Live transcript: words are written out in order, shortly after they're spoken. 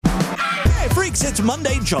weeks. It's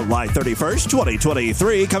Monday, July 31st,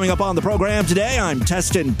 2023. Coming up on the program today, I'm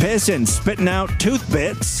testing piss and spitting out tooth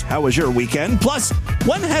bits. How was your weekend? Plus,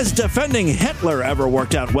 when has defending Hitler ever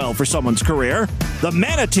worked out well for someone's career? The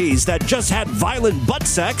Manatees that just had violent butt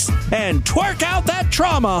sex, and twerk out that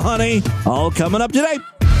trauma, honey. All coming up today.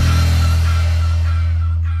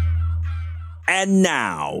 And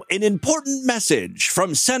now, an important message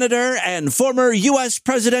from Senator and former U.S.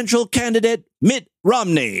 presidential candidate Mitt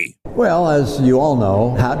Romney. Well, as you all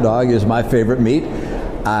know, hot dog is my favorite meat.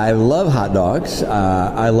 I love hot dogs.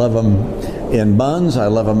 I love them in buns. I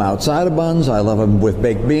love them outside of buns. I love them with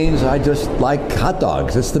baked beans. I just like hot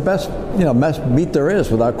dogs. It's the best, best meat there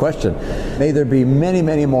is, without question. May there be many,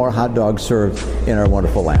 many more hot dogs served in our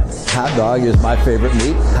wonderful land. Hot dog is my favorite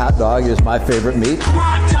meat. Hot dog is my favorite meat.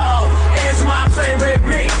 Hot dog is my favorite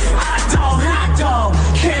meat. Hot dog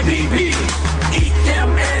can't be beat. Eat them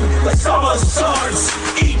in the summer suns.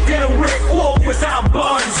 Eat them with or without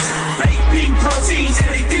buns. Baked bean proteins,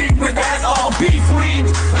 anything with that all beef wing.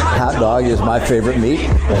 Hot dog is my favorite meat.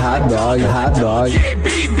 Hot dog can't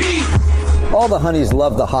be beat. All the honeys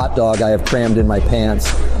love the hot dog I have crammed in my pants.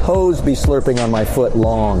 Hoes be slurping on my foot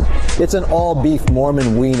long. It's an all-beef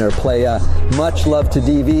Mormon wiener, playa. Much love to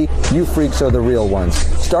DV. You freaks are the real ones.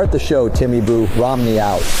 Start the show, Timmy Boo. Romney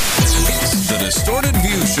out. It's the Distorted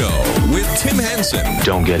View Show with Tim Henson.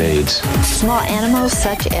 Don't get AIDS. Small animals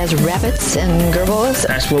such as rabbits and gerbils.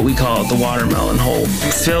 That's what we call the watermelon hole.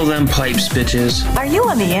 Fill them pipes, bitches. Are you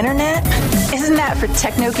on the internet? Isn't that for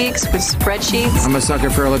techno geeks with spreadsheets? I'm a sucker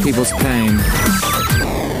for other people's pain.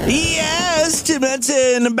 Yes, Tim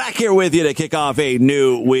Henson back here with you to kick off a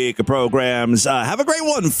new week of programs. Have a great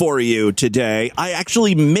one for you today. I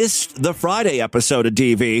actually missed the Friday episode of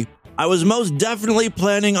DV. I was most definitely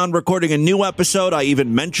planning on recording a new episode. I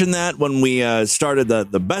even mentioned that when we started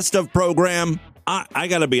the Best of program. I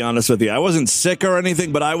got to be honest with you. I wasn't sick or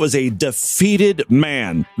anything, but I was a defeated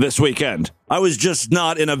man this weekend. I was just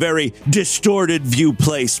not in a very distorted view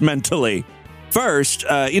place mentally. First,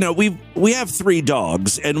 we have 3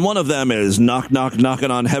 dogs, and one of them is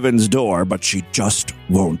knocking on heaven's door, but she just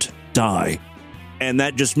won't die. And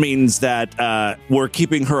that just means that we're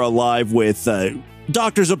keeping her alive with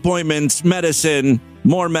doctor's appointments, medicine,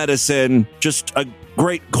 more medicine, just a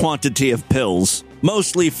great quantity of pills,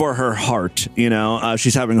 mostly for her heart.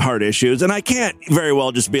 She's having heart issues, and I can't very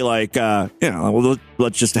well just be like,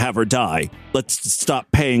 let's just have her die. Let's stop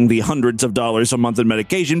paying the hundreds of dollars a month in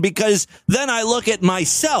medication, because then I look at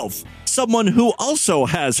myself, someone who also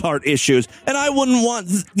has heart issues, and I wouldn't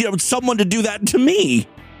want, someone to do that to me.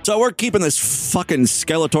 So we're keeping this fucking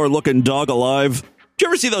Skeletor-looking dog alive. Do you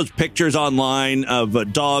ever see those pictures online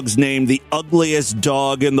of dogs named the ugliest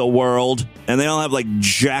dog in the world? And they all have like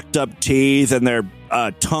jacked up teeth, and their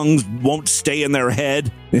tongues won't stay in their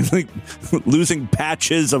head. Like losing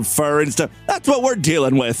patches of fur and stuff. That's what we're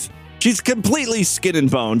dealing with. She's completely skin and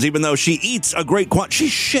bones, even though she eats a great quantity.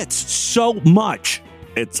 She shits so much.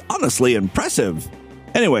 It's honestly impressive.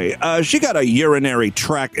 Anyway, she got a urinary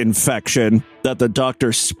tract infection that the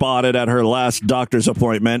doctor spotted at her last doctor's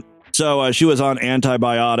appointment. So she was on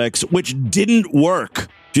antibiotics, which didn't work.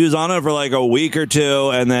 She was on it for like a week or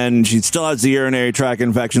two, and then she still has the urinary tract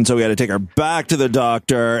infection, so we had to take her back to the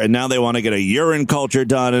doctor, and now they want to get a urine culture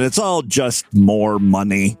done, and it's all just more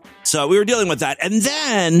money. So we were dealing with that. And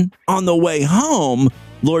then on the way home,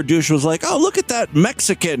 Lord Douche was like, oh, look at that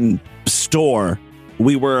Mexican store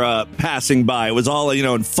we were passing by. It was all,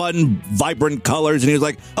 in fun, vibrant colors, and he was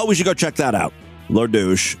like, oh, we should go check that out. Lord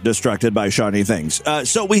Douche, distracted by shiny things.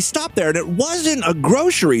 So we stopped there, and it wasn't a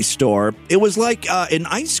grocery store. It was like an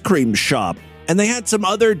ice cream shop, and they had some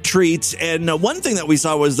other treats. And one thing that we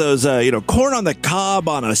saw was those, corn on the cob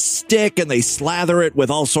on a stick, and they slather it with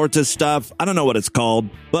all sorts of stuff. I don't know what it's called,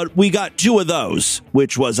 but we got 2 of those,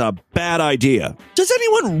 which was a bad idea. Does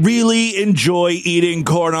anyone really enjoy eating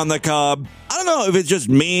corn on the cob? I don't know if it's just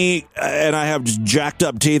me and I have just jacked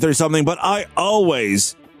up teeth or something, but I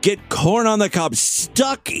always get corn on the cob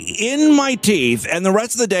stuck in my teeth, and the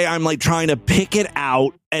rest of the day I'm like trying to pick it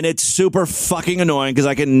out, and it's super fucking annoying because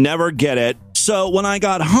I can never get it. So when I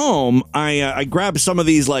got home, I grabbed some of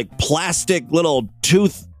these like plastic little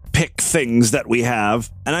toothpick things that we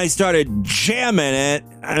have, and I started jamming it,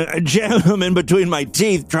 jamming them in between my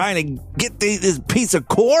teeth, trying to get this piece of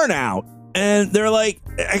corn out. And they're like,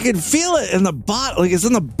 I can feel it in the bottom, like it's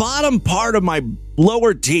in the bottom part of my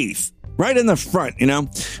lower teeth. Right in the front,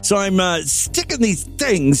 So I'm sticking these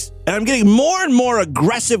things, and I'm getting more and more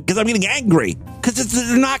aggressive because I'm getting angry because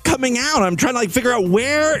they're not coming out. I'm trying to figure out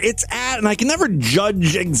where it's at, and I can never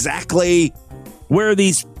judge exactly where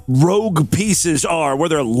these rogue pieces are, where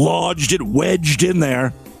they're lodged and wedged in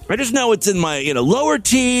there. I just know it's in my, lower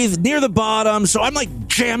teeth, near the bottom. So I'm like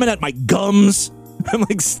jamming at my gums. I'm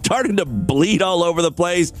like starting to bleed all over the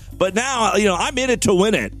place. But now, I'm in it to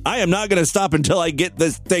win it. I am not going to stop until I get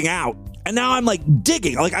this thing out. And now I'm like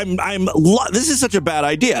digging. Like this is such a bad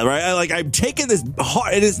idea, right? I'm taking this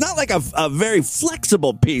hard, and it's not like a very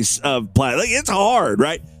flexible piece of plastic. Like it's hard,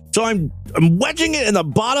 right? So I'm wedging it in the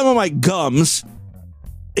bottom of my gums,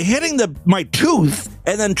 hitting my tooth,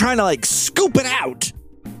 and then trying to like scoop it out.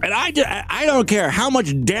 And I don't care how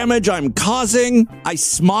much damage I'm causing. I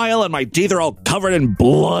smile and my teeth are all covered in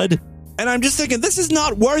blood. And I'm just thinking, this is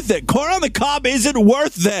not worth it. Corn on the cob isn't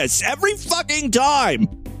worth this every fucking time.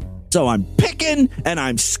 So I'm picking and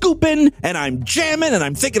I'm scooping and I'm jamming and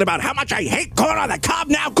I'm thinking about how much I hate corn on the cob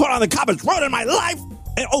now. Corn on the cob is ruining my life.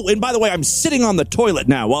 And by the way, I'm sitting on the toilet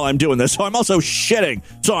now while I'm doing this. So I'm also shitting.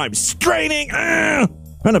 So I'm straining, trying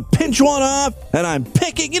to pinch one off, and I'm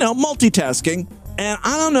picking, multitasking. And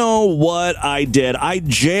I don't know what I did. I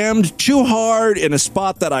jammed too hard in a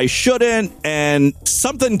spot that I shouldn't, and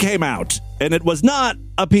something came out. And it was not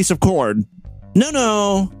a piece of corn.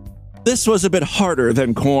 No. This was a bit harder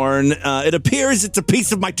than corn. It appears it's a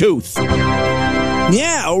piece of my tooth.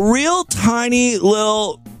 Yeah, a real tiny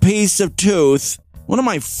little piece of tooth. One of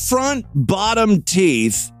my front bottom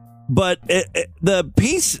teeth. But the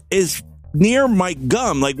piece is near my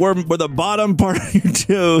gum, like where the bottom part of your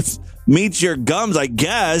tooth meets your gums, I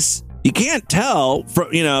guess. You can't tell,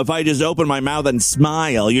 if I just open my mouth and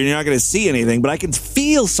smile, you're not going to see anything, but I can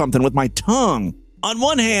feel something with my tongue. On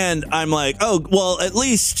one hand, I'm like, oh, well, at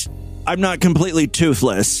least I'm not completely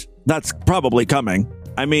toothless. That's probably coming.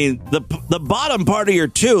 I mean, the bottom part of your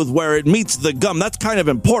tooth where it meets the gum, that's kind of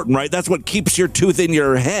important, right? That's what keeps your tooth in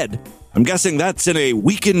your head. I'm guessing that's in a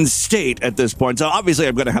weakened state at this point. So obviously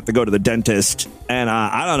I'm going to have to go to the dentist, and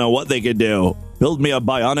I don't know what they could do. Build me a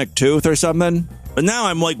bionic tooth or something. But now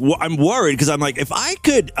I'm worried because I'm like, if I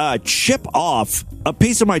could chip off a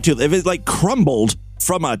piece of my tooth, if it like crumbled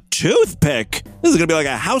from a toothpick, this is going to be like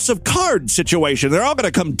a House of Cards situation. They're all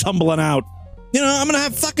going to come tumbling out. I'm going to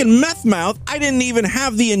have fucking meth mouth. I didn't even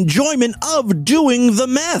have the enjoyment of doing the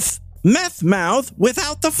meth. Meth mouth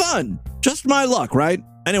without the fun. Just my luck, right?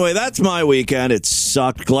 Anyway, that's my weekend. It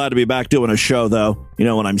sucked. Glad to be back doing a show, though.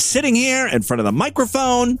 When I'm sitting here in front of the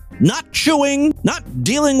microphone, not chewing, not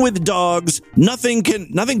dealing with dogs, nothing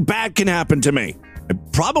bad can happen to me. I'm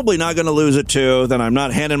probably not going to lose a tooth, and I'm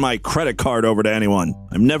not handing my credit card over to anyone.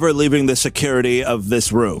 I'm never leaving the security of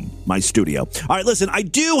this room, my studio. All right, listen, I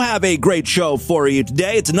do have a great show for you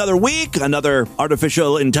today. It's another week, another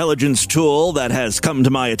artificial intelligence tool that has come to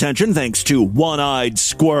my attention thanks to One-Eyed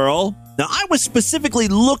Squirrel. Now, I was specifically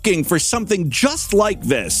looking for something just like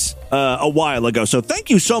this a while ago, so thank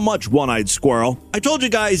you so much, One-Eyed Squirrel. I told you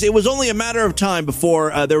guys it was only a matter of time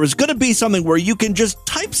before there was going to be something where you can just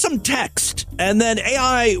type some text, and then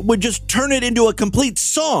AI would just turn it into a complete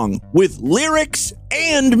song with lyrics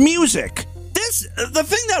and music. The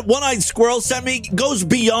thing that One-Eyed Squirrel sent me goes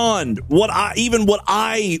beyond what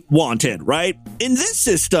I wanted, right? In this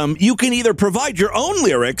system, you can either provide your own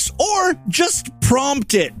lyrics or just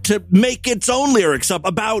prompt it to make its own lyrics up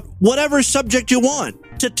about whatever subject you want.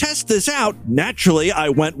 To test this out, naturally, I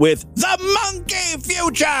went with the Monkey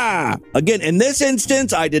Future. Again, in this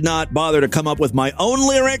instance, I did not bother to come up with my own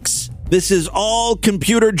lyrics. This is all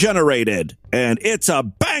computer generated, and it's a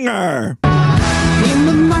banger. In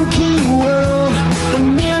the monkey world,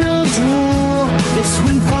 bananas rule. They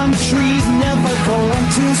swing from trees, never going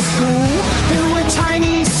to school. They wear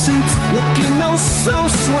tiny suits, looking oh so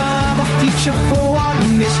suave. A future full of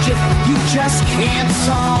mischief you just can't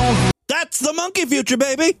solve. That's the monkey future,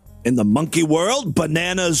 baby. In the monkey world,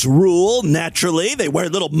 bananas rule. Naturally, they wear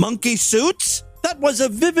little monkey suits. That was a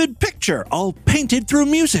vivid picture, all painted through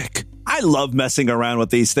music. I love messing around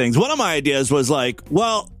with these things. One of my ideas was like,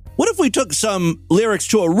 well, what if we took some lyrics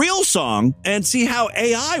to a real song and see how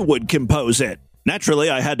AI would compose it? Naturally,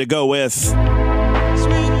 I had to go with Sweet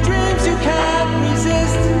dreams you can't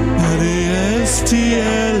resist.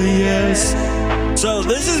 L-E-S-T-L-E-S. So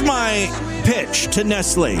this is my pitch to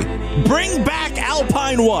Nestle. Bring back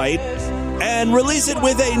Alpine White and release it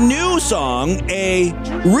with a new song, a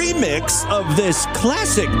remix of this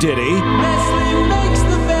classic ditty,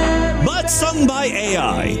 but sung by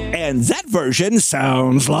AI. And that version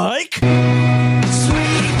sounds like... Sweet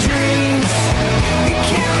dreams you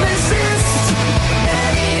can't resist.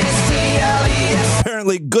 L-E-S-T-L-E-S.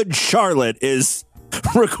 Apparently Good Charlotte is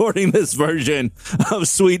recording this version of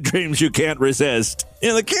Sweet Dreams You Can't Resist.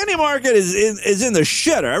 The candy market is in the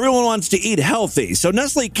shitter. Everyone wants to eat healthy, so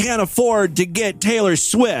Nestle can't afford to get Taylor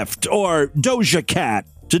Swift or Doja Cat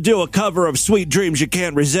to do a cover of Sweet Dreams You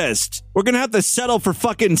Can't Resist. We're going to have to settle for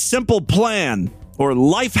fucking Simple Plan or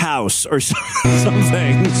Lifehouse or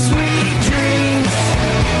something. Sweet dreams,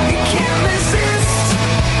 you can't resist.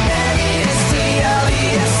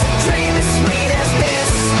 N-E-S-T-L-E-S, dream as sweet as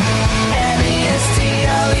this.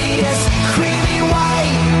 N-E-S-T-L-E-S, creamy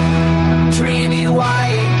white, dreamy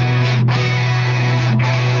white.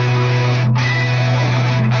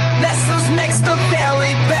 Let's just mix the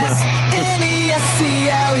very best. N-E-S-T-L-E-S,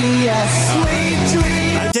 sweet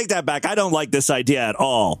dreams. I take that back. I don't like this idea at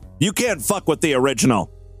all. You can't fuck with the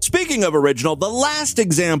original. Speaking of original, the last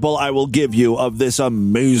example I will give you of this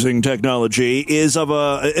amazing technology is of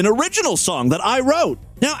an original song that I wrote.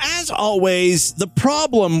 Now, as always, the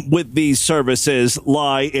problem with these services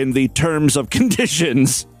lie in the terms of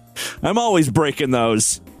conditions. I'm always breaking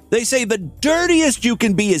those. They say the dirtiest you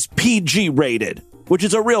can be is PG rated, which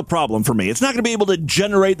is a real problem for me. It's not going to be able to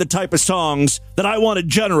generate the type of songs that I want to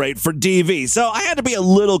generate for DV, so I had to be a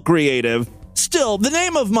little creative. Still, the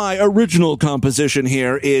name of my original composition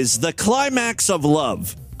here is The Climax of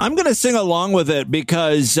Love. I'm going to sing along with it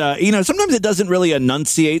because, sometimes it doesn't really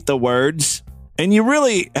enunciate the words, and you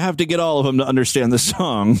really have to get all of them to understand the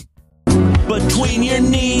song. Between your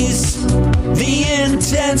knees, the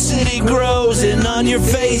intensity grows, and on your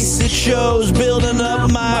face it shows, building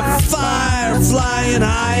up my fire, flying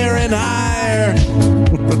higher and higher.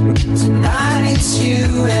 Tonight it's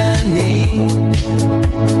you and me,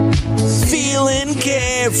 feeling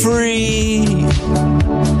carefree.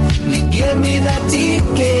 You give me that deep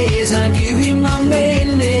gaze, I give you my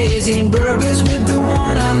mayonnaise, eating burgers with the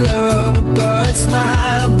one I love, a bird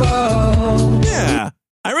smile above. Yeah,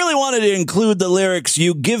 I really wanted to include the lyrics,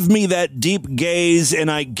 you give me that deep gaze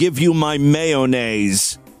and I give you my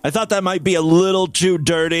mayonnaise. I thought that might be a little too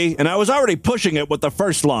dirty, and I was already pushing it with the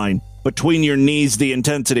first line. Between your knees, the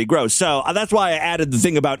intensity grows. So that's why I added the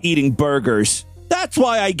thing about eating burgers. That's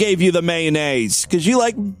why I gave you the mayonnaise, because you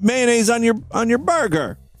like mayonnaise on your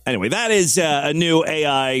burger. Anyway, that is a new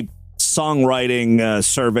AI songwriting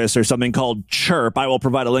service or something called Chirp. I will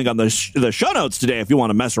provide a link on the show notes today if you want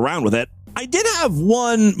to mess around with it. I did have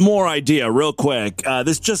one more idea real quick.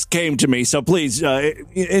 This just came to me, so please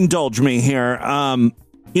indulge me here.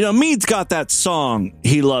 Mead's got that song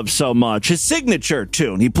he loves so much, his signature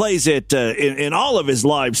tune. He plays it in all of his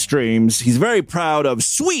live streams. He's very proud of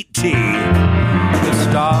Sweet Tea. The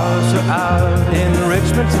stars are out in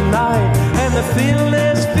Richmond tonight, and the feeling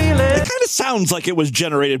is feeling. It kind of sounds like it was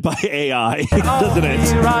generated by AI, doesn't it?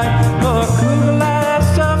 Right for a cool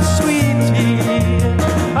glass of sweet tea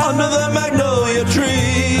under the magnolia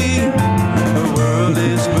tree. The world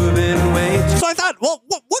is moving way too. So I thought, well,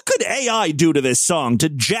 what could AI do to this song to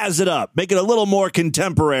jazz it up, make it a little more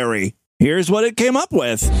contemporary? Here's what it came up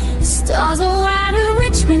with. Stars are out in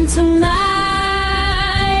Richmond tonight,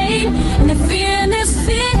 and the feeling is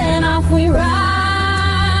feeling off we ride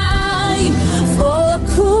for a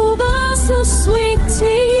cool glass of sweet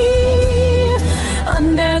tea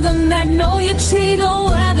under the magnolia tree. The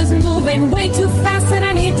weather's moving way too fast, and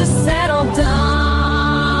I need to settle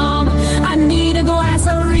down. I need a glass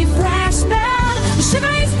of refresh now.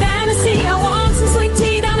 Sugary fantasy, I want some sweet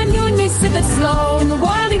tea down, and you and me sip it slow, and the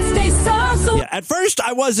world needs to stay so. Yeah, at first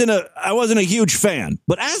I wasn't a huge fan,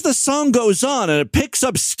 but as the song goes on and it picks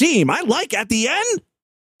up steam, I like at the end.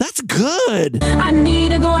 That's good. I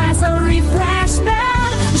need a glass of refresh now.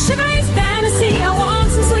 Sugary fantasy, I want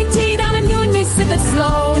some sweet tea down, and you and me sip it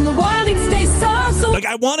slow, and the world needs to stay so. Like,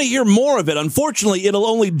 I want to hear more of it. Unfortunately, it'll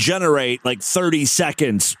only generate like 30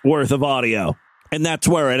 seconds worth of audio, and that's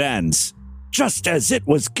where it ends. Just as it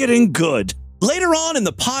was getting good. Later on in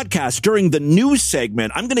the podcast, during the news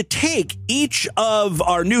segment, I'm going to take each of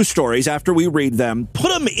our news stories after we read them,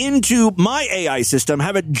 put them into my AI system,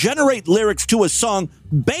 have it generate lyrics to a song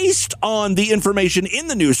based on the information in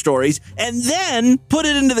the news stories, and then put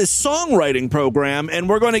it into this songwriting program, and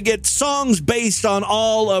we're going to get songs based on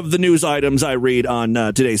all of the news items I read on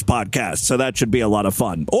today's podcast. So that should be a lot of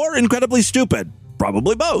fun. Or incredibly stupid.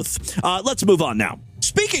 Probably both. Let's move on now.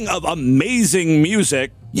 Speaking of amazing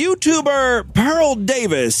music, YouTuber Pearl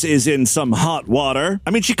Davis is in some hot water.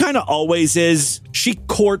 I mean, she kind of always is. She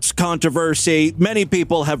courts controversy. Many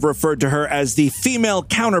people have referred to her as the female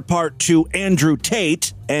counterpart to Andrew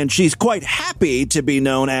Tate, and she's quite happy to be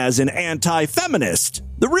known as an anti-feminist.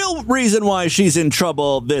 The real reason why she's in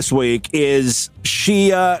trouble this week is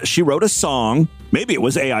she wrote a song Maybe it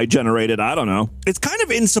was AI generated. I don't know. It's kind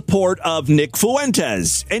of in support of Nick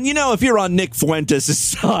Fuentes. And if you're on Nick Fuentes'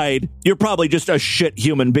 side, you're probably just a shit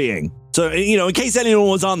human being. So, in case anyone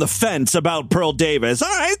was on the fence about Pearl Davis, all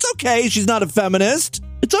right, it's okay. She's not a feminist.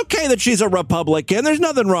 It's okay that she's a Republican. There's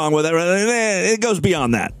nothing wrong with it. It goes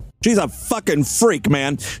beyond that. She's a fucking freak,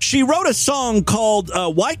 man. She wrote a song called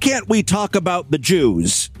Why Can't We Talk About the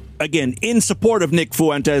Jews? Again, in support of Nick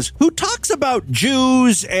Fuentes, who talks about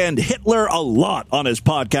Jews and Hitler a lot on his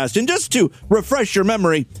podcast. And just to refresh your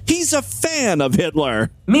memory, he's a fan of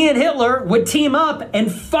Hitler. Me and Hitler would team up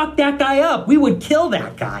and fuck that guy up. We would kill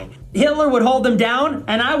that guy. Hitler would hold him down,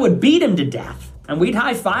 and I would beat him to death. And we'd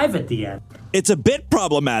high five at the end. It's a bit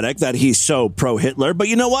problematic that he's so pro-Hitler, but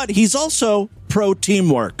you know what? He's also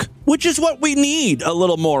pro-teamwork, which is what we need a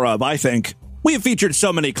little more of, I think. We have featured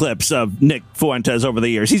so many clips of Nick Fuentes over the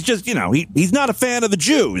years. He's just, he's not a fan of the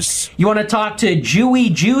Jews. You want to talk to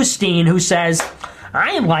Jewy Jewstein, who says,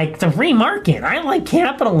 I like the free market. I like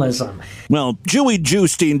capitalism. Well, Jewy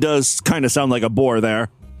Jewstein does kind of sound like a bore there.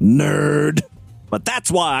 Nerd. But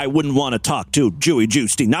that's why I wouldn't want to talk to Jewy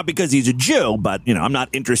Jewstein. Not because he's a Jew, but, I'm not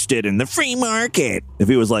interested in the free market. If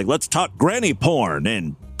he was like, let's talk granny porn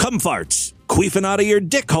and cum farts queefing out of your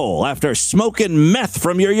dick hole after smoking meth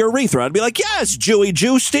from your urethra, I'd be like, yes, Jewy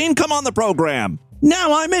Jewstein, come on the program.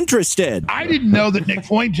 Now I'm interested. I didn't know that Nick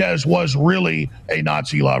Fuentes was really a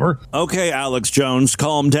Nazi lover. Okay, Alex Jones,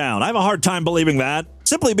 calm down. I have a hard time believing that.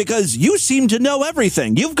 Simply because you seem to know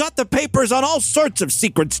everything. You've got the papers on all sorts of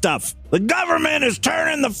secret stuff. The government is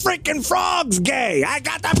turning the freaking frogs gay. I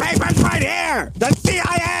got the papers right here. The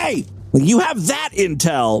CIA. You have that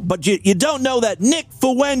intel, but you don't know that Nick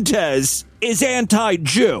Fuentes is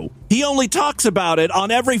anti-Jew. He only talks about it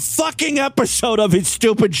on every fucking episode of his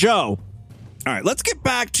stupid show. All right, let's get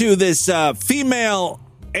back to this female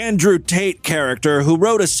Andrew Tate character who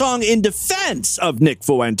wrote a song in defense of Nick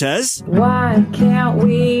Fuentes. Why can't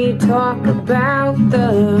we talk about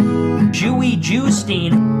the Jewy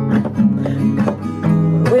Jewstein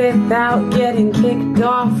without getting kicked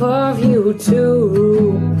off of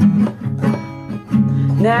YouTube?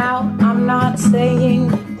 Now, I'm not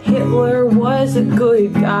saying Hitler was a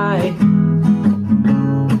good guy,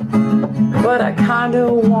 but I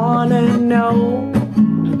kinda wanna know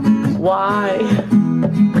why.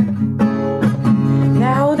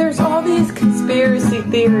 Now there's all these conspiracy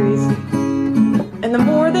theories, and the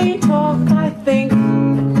more they talk, I think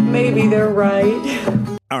maybe they're right.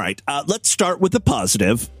 All right, let's start with the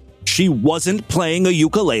positive. She wasn't playing a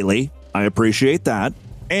ukulele. I appreciate that.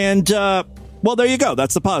 And, well, there you go.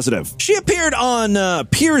 That's the positive. She appeared on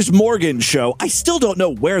Piers Morgan's show. I still don't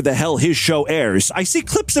know where the hell his show airs. I see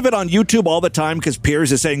clips of it on YouTube all the time because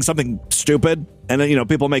Piers is saying something stupid, and then,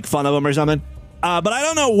 people make fun of him or something. But I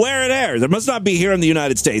don't know where it airs. It must not be here in the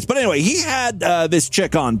United States. But anyway, he had this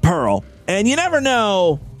chick on, Pearl, and you never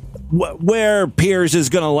know where Piers is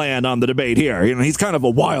going to land on the debate here. He's kind of a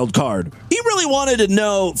wild card. He really wanted to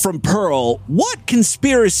know from Pearl, what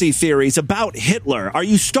conspiracy theories about Hitler are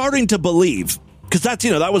you starting to believe? Because that's,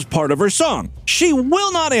 that was part of her song. She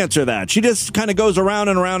will not answer that. She just kind of goes around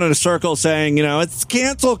and around in a circle saying, it's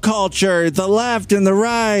cancel culture, the left and the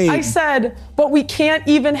right. I said, but we can't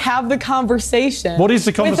even have the conversation. What is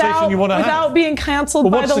the conversation you want to have? Without being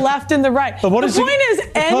canceled by the left and the right. But the point is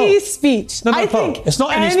any speech. No, I think it's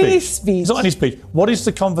not any speech. It's not any speech. What is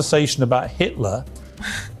the conversation about Hitler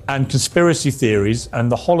and conspiracy theories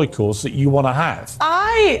and the Holocaust that you want to have?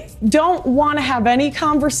 I don't want to have any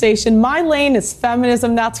conversation. My lane is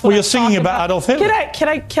feminism. That's what you're singing about Adolf Hitler.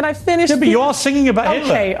 Can I finish? Yeah, but you are singing about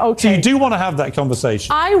Hitler. Okay. So you do want to have that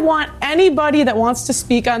conversation. I want anybody that wants to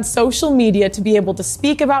speak on social media to be able to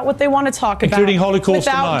speak about what they want to talk about. Including Holocaust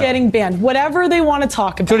without denial. Getting banned. Whatever they want to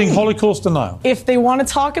talk about. Including Holocaust denial. If they want to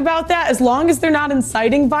talk about that, as long as they're not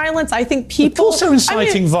inciting violence, I think people... Of course they're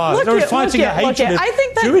inciting violence. They're inciting a hatred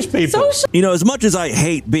of Jewish people. As much as I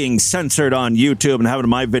hate being censored on YouTube and having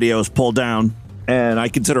my videos pulled down, and I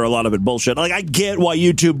consider a lot of it bullshit, I get why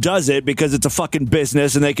YouTube does it, because it's a fucking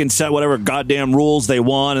business and they can set whatever goddamn rules they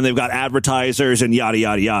want, and they've got advertisers and yada,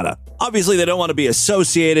 yada, yada. Obviously, they don't want to be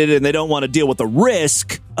associated, and they don't want to deal with the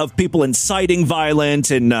risk of people inciting violence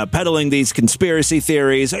and peddling these conspiracy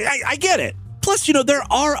theories. I get it. Plus, there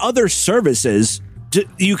are other services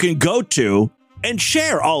you can go to and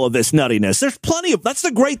share all of this nuttiness. There's plenty of... That's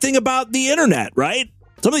the great thing about the internet, right?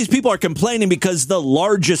 Some of these people are complaining because the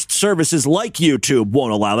largest services like YouTube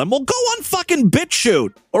won't allow them. Well, go on fucking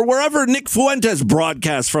BitChute or wherever Nick Fuentes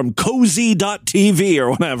broadcasts from, cozy.tv or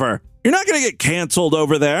whatever. You're not going to get canceled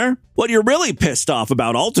over there. What you're really pissed off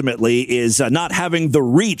about ultimately is not having the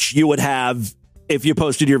reach you would have if you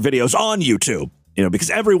posted your videos on YouTube. because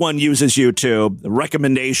everyone uses YouTube, the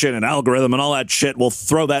recommendation and algorithm and all that shit will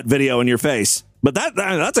throw that video in your face. But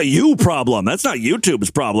that's a you problem. That's not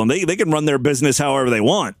YouTube's problem. They can run their business however they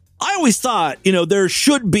want. I always thought, there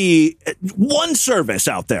should be one service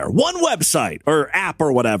out there, one website or app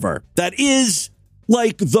or whatever that is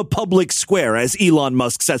like the public square, as Elon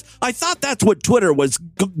Musk says. I thought that's what Twitter was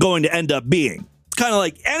going to end up being. Kind of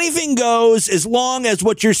like anything goes as long as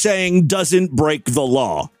what you're saying doesn't break the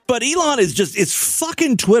law. But Elon is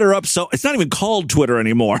fucking Twitter up. So it's not even called Twitter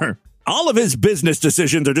anymore. All of his business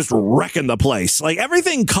decisions are just wrecking the place. Like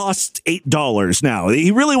everything costs $8 now.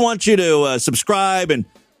 He really wants you to subscribe and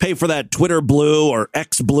pay for that Twitter Blue or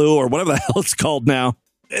X Blue or whatever the hell it's called now.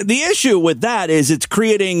 The issue with that is it's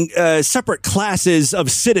creating separate classes of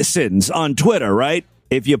citizens on Twitter, right?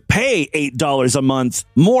 If you pay $8 a month,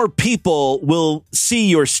 more people will see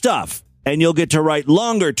your stuff and you'll get to write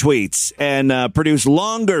longer tweets and produce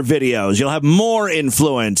longer videos. You'll have more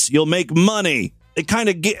influence. You'll make money. It kind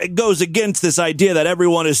of goes against this idea that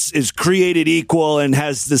everyone is created equal and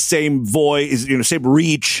has the same voice, same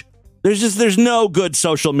reach. There's no good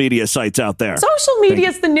social media sites out there. Social media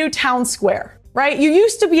is the new town square, right? You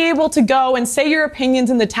used to be able to go and say your opinions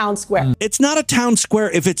in the town square. It's not a town square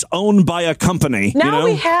if it's owned by a company. Now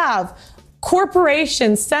we have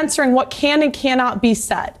corporations censoring what can and cannot be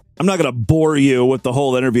said. I'm not going to bore you with the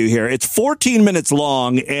whole interview here. It's 14 minutes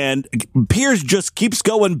long, and Piers just keeps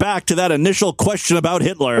going back to that initial question about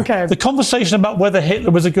Hitler. Okay. The conversation about whether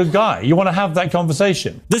Hitler was a good guy. You want to have that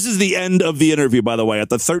conversation. This is the end of the interview, by the way, at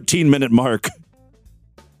the 13-minute mark.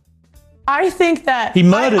 I think that he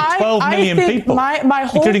murdered 12 million people, my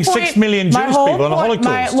whole including point, 6 million Jewish people in the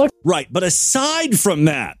Holocaust. Right, but aside from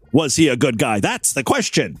that, was he a good guy? That's the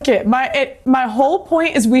question. Okay, my whole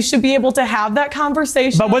point is we should be able to have that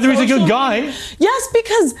conversation. But whether he's a good guy? Yes,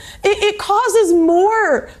 because it causes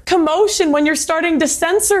more commotion when you're starting to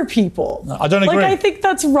censor people. I don't agree. I think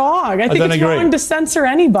that's wrong. I think it's wrong to censor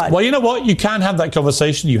anybody. Well, you know what? You can have that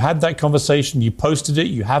conversation. You had that conversation. You posted it.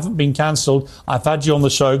 You haven't been cancelled. I've had you on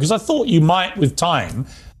the show because I thought you might with time.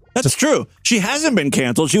 That's true. She hasn't been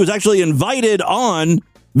canceled. She was actually invited on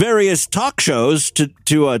various talk shows to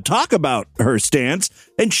talk about her stance,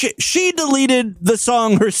 and she deleted the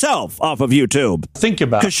song herself off of YouTube. Think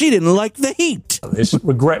about it. Because she didn't like the heat.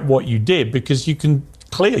 Regret what you did because you can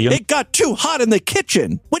clearly... It got too hot in the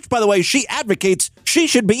kitchen, which, by the way, she advocates she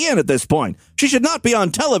should be in at this point. She should not be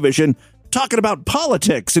on television talking about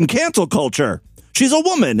politics and cancel culture. She's a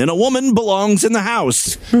woman, and a woman belongs in the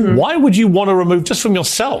house. Why would you want to remove, just from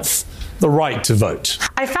yourself, the right to vote?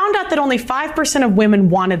 I found out that only 5% of women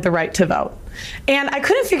wanted the right to vote. And I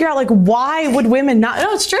couldn't figure out, why would women not?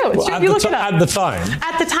 No, it's true. It's true. You look it up. At the time.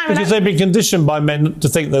 At the time. Because they've been conditioned by men to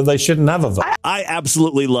think that they shouldn't have a vote. I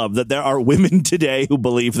absolutely love that there are women today who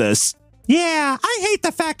believe this. Yeah, I hate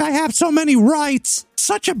the fact I have so many rights.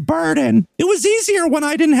 Such a burden. It was easier when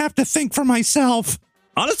I didn't have to think for myself.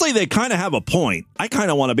 Honestly, they kind of have a point. I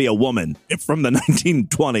kind of want to be a woman from the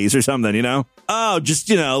 1920s or something, Oh, just,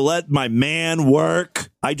 let my man work.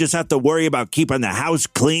 I just have to worry about keeping the house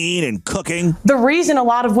clean and cooking. The reason a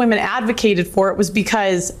lot of women advocated for it was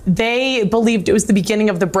because they believed it was the beginning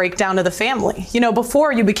of the breakdown of the family.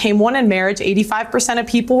 Before you became one in marriage, 85% of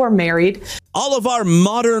people were married. All of our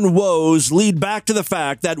modern woes lead back to the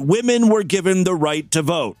fact that women were given the right to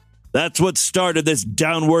vote. That's what started this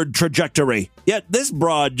downward trajectory. Yet this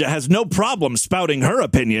broad has no problem spouting her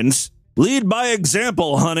opinions. Lead by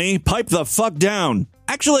example, honey. Pipe the fuck down.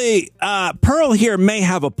 Actually, Pearl here may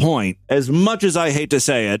have a point, as much as I hate to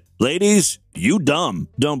say it. Ladies, you dumb.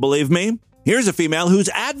 Don't believe me? Here's a female who's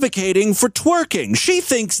advocating for twerking. She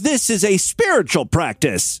thinks this is a spiritual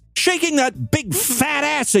practice. Shaking that big fat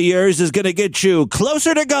ass of yours is going to get you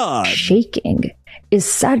closer to God. Shaking is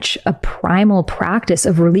such a primal practice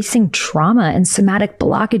of releasing trauma and somatic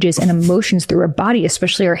blockages and emotions through our body,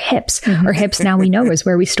 especially our hips. Mm-hmm. Our hips, now we know, is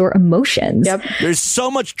where we store emotions. Yep. There's so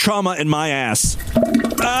much trauma in my ass.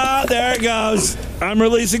 There it goes. I'm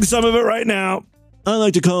releasing some of it right now. I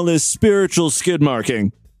like to call this spiritual skid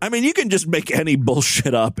marking. I mean, you can just make any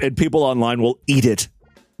bullshit up and people online will eat it.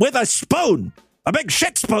 With a spoon. A big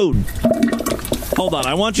shit spoon. Hold on,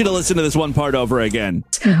 I want you to listen to this one part over again.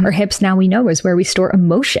 Our hips, now we know, is where we store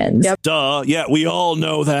emotions. Yep. Duh, yeah, we all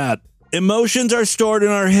know that. Emotions are stored in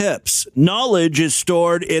our hips. Knowledge is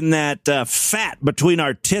stored in that fat between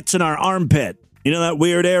our tits and our armpit. You know that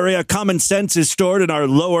weird area? Common sense is stored in our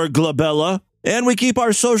lower glabella. And we keep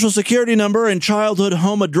our social security number and childhood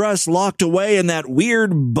home address locked away in that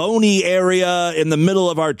weird bony area in the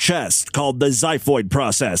middle of our chest called the xiphoid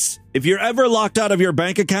process. If you're ever locked out of your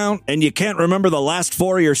bank account and you can't remember the last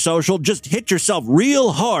 4 of your social, just hit yourself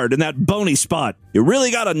real hard in that bony spot. You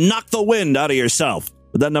really got to knock the wind out of yourself.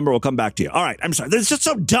 But that number will come back to you. All right, I'm sorry. This is just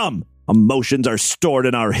so dumb. Emotions are stored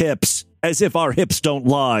in our hips, as if our hips don't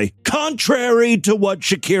lie. Contrary to what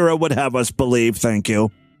Shakira would have us believe. Thank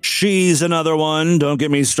you. She's another one. Don't get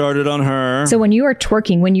me started on her. So when you are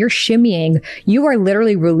twerking, when you're shimmying, you are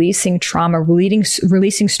literally releasing trauma,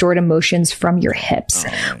 releasing stored emotions from your hips.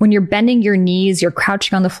 When you're bending your knees, you're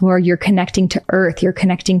crouching on the floor, you're connecting to earth, you're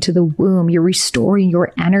connecting to the womb, you're restoring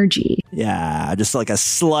your energy. Yeah, just like a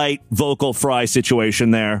slight vocal fry situation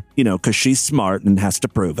there, you know, because she's smart and has to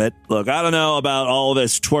prove it. Look, I don't know about all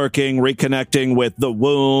this twerking, reconnecting with the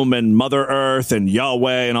womb and Mother Earth and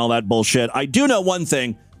Yahweh and all that bullshit. I do know one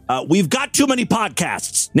thing. We've got too many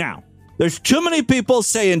podcasts now. There's too many people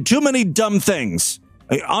saying too many dumb things.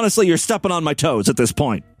 Honestly, you're stepping on my toes at this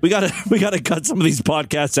point. We gotta cut some of these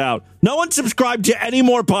podcasts out. No one subscribed to any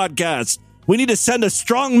more podcasts. We need to send a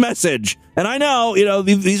strong message. And I know, you know,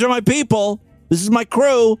 these are my people. This is my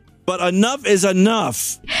crew. But enough is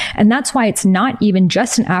enough. And that's why it's not even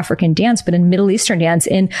just in African dance, but in Middle Eastern dance,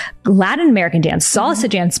 in Latin American dance, salsa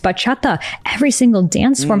dance, bachata. Every single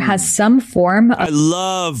dance form has some form of... I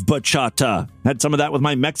love bachata. Had some of that with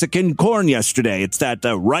my Mexican corn yesterday. It's that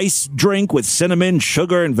rice drink with cinnamon,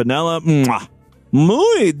 sugar, and vanilla. Mwah.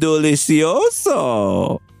 Muy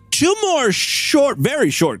delicioso. 2 more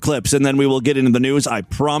very short clips, and then we will get into the news, I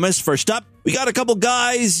promise. First up, we got a couple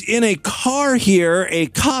guys in a car here. A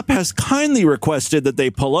cop has kindly requested that they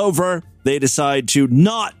pull over. They decide to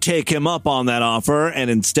not take him up on that offer and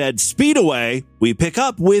instead speed away. We pick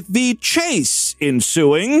up with the chase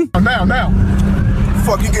ensuing. Now.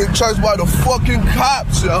 Fucking getting chased by the fucking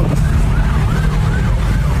cops, yo.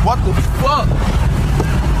 What the fuck?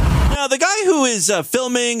 Now, the guy who is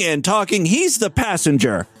filming and talking, he's the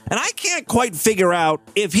passenger. And I can't quite figure out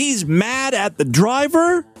if he's mad at the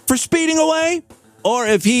driver for speeding away or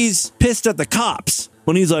if he's pissed at the cops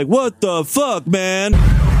when he's like, what the fuck, man?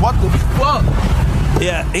 What the fuck?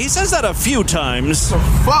 Yeah, he says that a few times. What the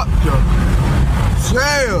fuck, yo?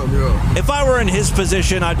 Damn, yo. If I were in his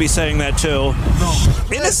position, I'd be saying that too. No.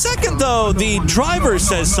 In a second, though, the driver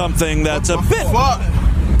says something that's a bit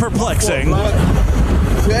perplexing.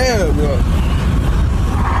 Damn, yo.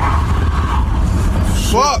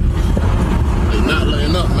 Fuck. They're not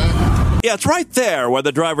letting up, man. Yeah, it's right there where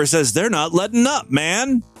the driver says they're not letting up,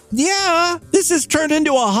 man. Yeah, this has turned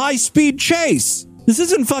into a high-speed chase. This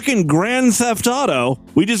isn't fucking Grand Theft Auto.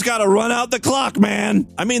 We just gotta run out the clock, man.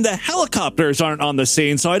 I mean, the helicopters aren't on the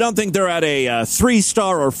scene, so I don't think they're at a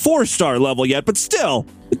 3-star or 4-star level yet, but still,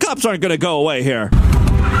 the cops aren't gonna go away here.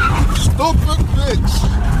 Stupid bitch.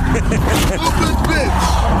 Stupid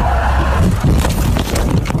bitch.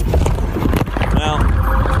 Well,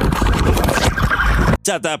 it's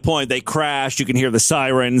at that point they crash. You can hear the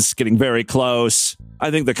sirens getting very close. I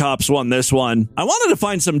think the cops won this one. I wanted to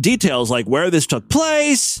find some details like where this took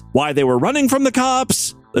place, why they were running from the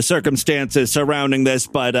cops, the circumstances surrounding this,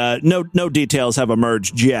 but no details have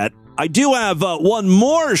emerged yet. I do have one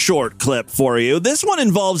more short clip for you. This one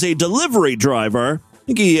involves a delivery driver. I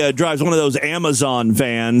think he drives one of those Amazon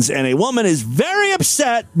vans, and a woman is very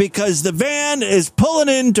upset because the van is pulling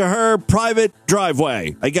into her private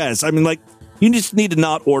driveway, I guess. I mean, like, you just need to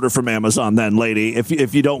not order from Amazon then, lady,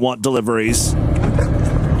 if you don't want deliveries.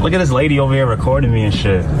 Look at this lady over here recording me and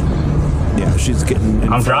shit. Yeah, she's getting...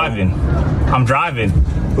 I'm driving.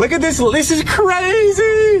 Look at this. This is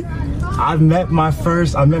crazy. I met my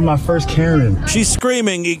first Karen. She's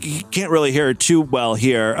screaming. You can't really hear her too well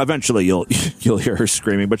here. Eventually, you'll hear her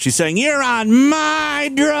screaming, but she's saying, "You're on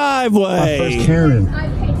my driveway." My first Karen.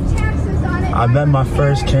 I met my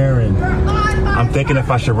first Karen. I'm thinking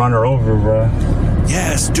if I should run her over, bro.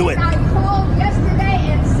 Yes, do it. I called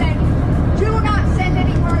yesterday and said, "Do not send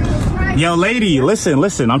any word." Yo, lady,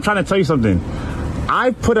 listen. I'm trying to tell you something.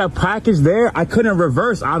 I put a package there. I couldn't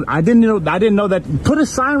reverse. I didn't know that. Put a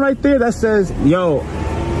sign right there that says, "Yo."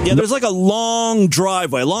 Yeah, there's like a long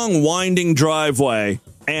winding driveway,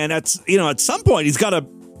 and at some point he's got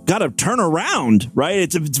to turn around, right?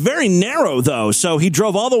 It's very narrow though, so he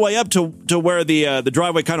drove all the way up to where the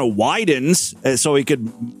driveway kind of widens, so he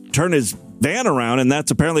could turn his van around, and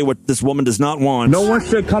that's apparently what this woman does not want. No one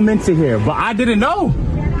should come into here, but I didn't know.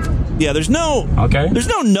 Yeah, there's no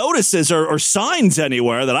notices or signs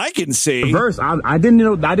anywhere that I can see. Reverse. I didn't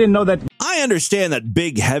know that. I understand that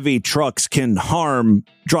big, heavy trucks can harm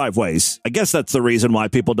driveways. I guess that's the reason why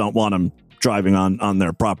people don't want them driving on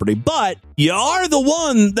their property. But you are the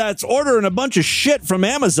one that's ordering a bunch of shit from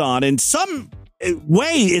Amazon. In some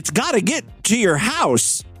way, it's got to get to your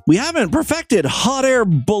house. We haven't perfected hot air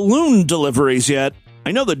balloon deliveries yet.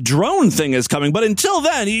 I know the drone thing is coming, but until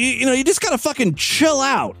then, you just gotta fucking chill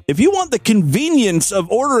out. If you want the convenience of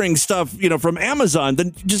ordering stuff, from Amazon,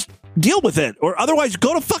 then just deal with it. Or otherwise,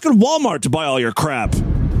 go to fucking Walmart to buy all your crap.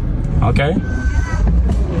 Okay.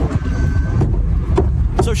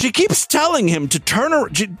 So she keeps telling him to turn her.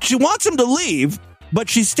 She wants him to leave, but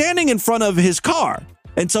she's standing in front of his car.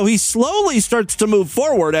 And so he slowly starts to move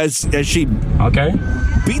forward as she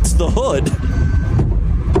beats the hood.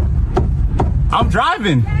 I'm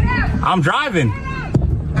driving.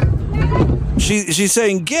 She's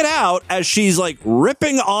saying, get out, as she's like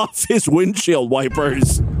ripping off his windshield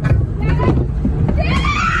wipers.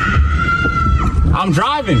 I'm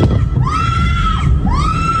driving.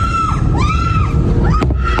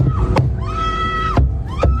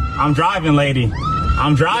 I'm driving, lady.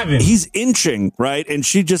 I'm driving. He's inching, right? And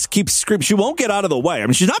she just keeps screaming. She won't get out of the way. I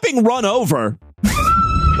mean, she's not being run over.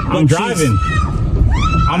 I'm driving.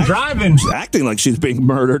 I'm driving. She's acting like she's being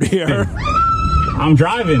murdered here. I'm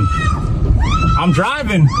driving. I'm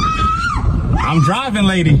driving. I'm driving,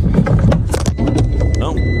 lady.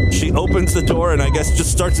 Oh, she opens the door and I guess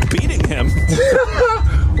just starts beating him.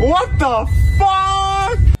 What the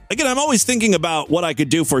fuck? Again, I'm always thinking about what I could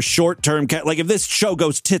do for short-term, like if this show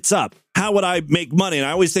goes tits up, how would I make money? And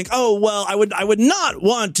I always think, oh, well, I would not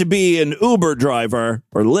want to be an Uber driver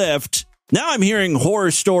or Lyft. Now I'm hearing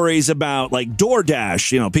horror stories about like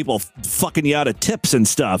DoorDash, people fucking you out of tips and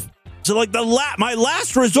stuff. So like my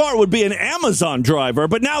last resort would be an Amazon driver,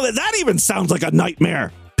 but now that even sounds like a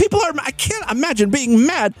nightmare. I can't imagine being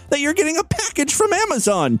mad that you're getting a package from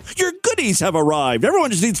Amazon. Your goodies have arrived. Everyone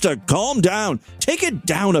just needs to calm down. Take it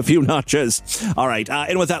down a few notches. All right.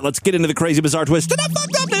 And with that, let's get into the crazy, bizarre twist and the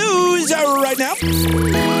fucked up news right now.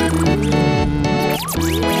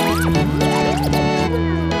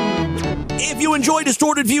 If you enjoy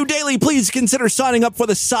Distorted View Daily, please consider signing up for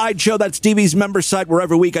the Sideshow. That's DV's member site where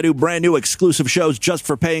every week I do brand new exclusive shows just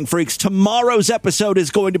for paying freaks. Tomorrow's episode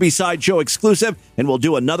is going to be Sideshow exclusive, and we'll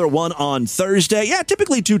do another one on Thursday. Yeah,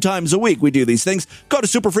 typically 2 times a week we do these things. Go to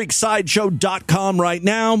superfreaksideshow.com right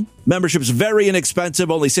now. Membership's very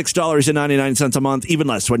inexpensive, only $6.99 a month, even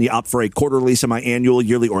less when you opt for a quarterly, semi-annual,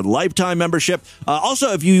 yearly, or lifetime membership.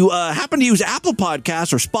 Also, if you happen to use Apple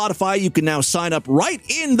Podcasts or Spotify, you can now sign up right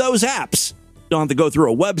in those apps. Don't have to go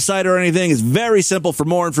through a website or anything. It's very simple. For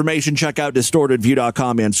more information, check out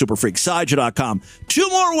distortedview.com and superfreaksideshow.com. 2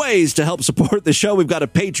 more ways to help support the show. We've got a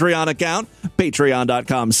Patreon account,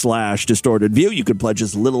 patreon.com/distortedview. You can pledge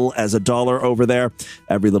as little as $1 over there.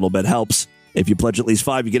 Every little bit helps. If you pledge at least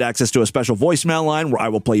 $5, you get access to a special voicemail line where I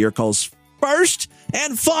will play your calls first.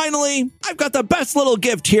 And finally, I've got the best little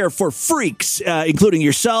gift here for freaks, including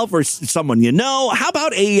yourself or someone you know. How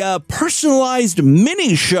about a personalized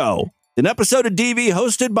mini show? An episode of DV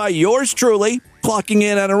hosted by yours truly, clocking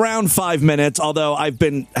in at around 5 minutes, although I've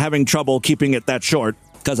been having trouble keeping it that short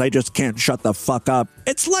because I just can't shut the fuck up.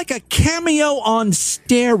 It's like a cameo on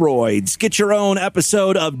steroids. Get your own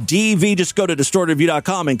episode of DV. Just go to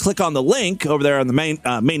distortedview.com and click on the link over there on the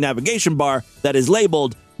main navigation bar that is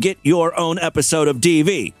labeled Get Your Own Episode of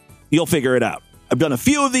DV. You'll figure it out. I've done a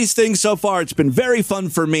few of these things so far. It's been very fun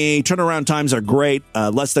for me. Turnaround times are great.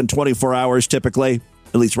 Less than 24 hours typically.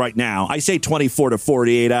 At least right now. I say 24 to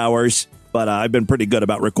 48 hours, but I've been pretty good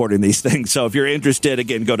about recording these things. So if you're interested,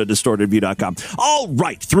 again, go to distortedview.com. All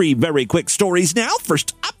right, 3 very quick stories now.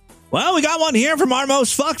 First up, well, we got one here from our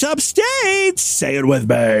most fucked up state. Say it with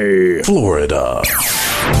me. Florida.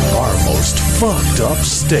 Our most fucked up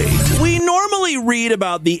state. We normally read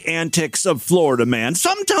about the antics of Florida man,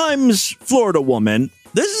 sometimes Florida woman.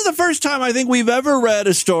 This is the first time I think we've ever read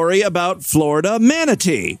a story about Florida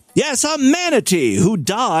manatee. Yes, a manatee who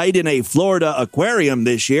died in a Florida aquarium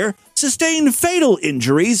this year sustained fatal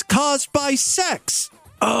injuries caused by sex.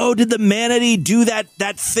 Oh, did the manatee do that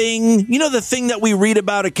thing? You know, the thing that we read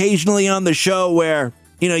about occasionally on the show where,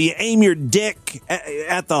 you aim your dick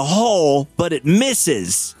at the hole, but it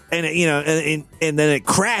misses. And, and then it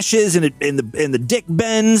crashes and the dick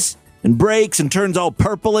bends and breaks and turns all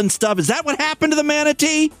purple and stuff. Is that what happened to the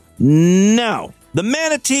manatee? No. The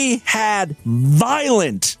manatee had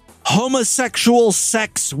violent homosexual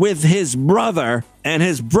sex with his brother, and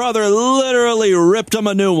his brother literally ripped him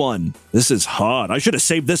a new one. This is hot. I should have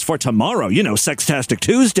saved this for tomorrow. Sextastic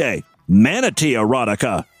Tuesday. Manatee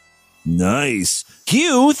erotica. Nice.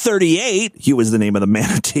 Hugh, 38. Hugh is the name of the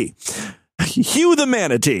manatee. Hugh the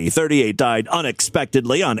Manatee, 38, died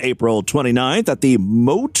unexpectedly on April 29th at the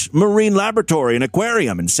Moat Marine Laboratory and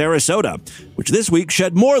Aquarium in Sarasota, which this week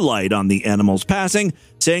shed more light on the animal's passing,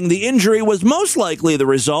 saying the injury was most likely the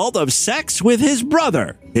result of sex with his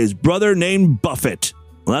brother named Buffett.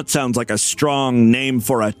 Well, that sounds like a strong name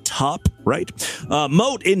for a top, right?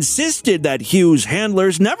 Moat insisted that Hugh's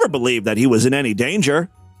handlers never believed that he was in any danger.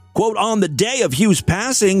 Quote, on the day of Hugh's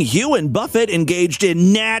passing, Hugh and Buffett engaged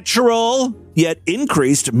in natural, yet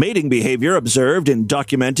increased mating behavior observed and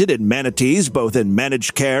documented in manatees, both in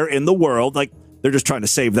managed care in the world. Like, they're just trying to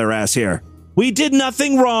save their ass here. We did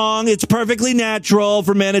nothing wrong. It's perfectly natural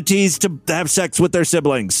for manatees to have sex with their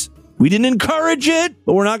siblings. We didn't encourage it,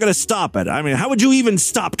 but we're not going to stop it. I mean, how would you even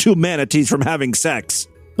stop two manatees from having sex?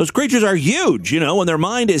 Those creatures are huge, when their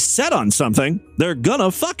mind is set on something, they're gonna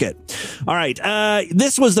fuck it. All right,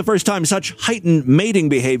 this was the first time such heightened mating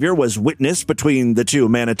behavior was witnessed between the two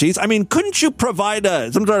manatees. I mean, couldn't you provide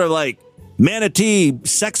some sort of manatee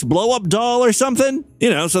sex blow-up doll or something?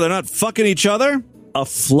 So they're not fucking each other? A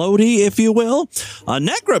floaty, if you will. A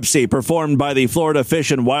necropsy performed by the Florida Fish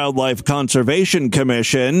and Wildlife Conservation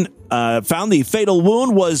Commission found the fatal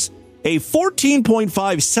wound was a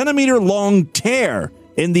 14.5 centimeter long tear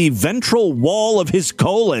in the ventral wall of his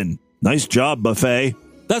colon. Nice job, Buffet.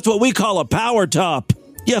 That's what we call a power top.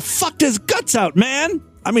 You fucked his guts out, man.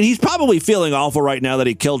 I mean, he's probably feeling awful right now that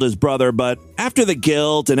he killed his brother, but after the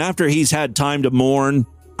guilt and after he's had time to mourn,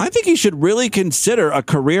 I think he should really consider a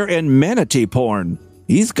career in manatee porn.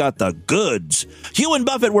 He's got the goods. Hugh and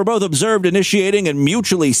Buffett were both observed initiating and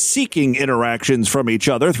mutually seeking interactions from each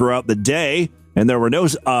other throughout the day, and there were no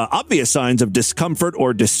obvious signs of discomfort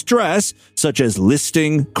or distress, such as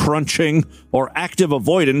listing, crunching, or active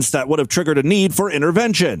avoidance that would have triggered a need for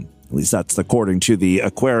intervention. At least that's according to the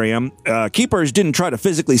aquarium. Keepers didn't try to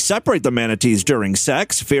physically separate the manatees during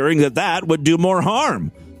sex, fearing that would do more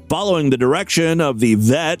harm. Following the direction of the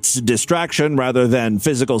vet's, distraction rather than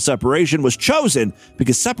physical separation was chosen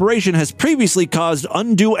because separation has previously caused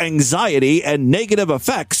undue anxiety and negative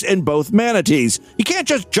effects in both manatees. You can't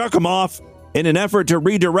just jerk them off. In an effort to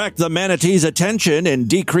redirect the manatee's attention and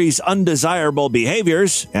decrease undesirable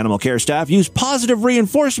behaviors, animal care staff use positive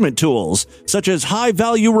reinforcement tools, such as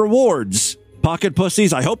high-value rewards. Pocket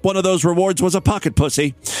pussies, I hope one of those rewards was a pocket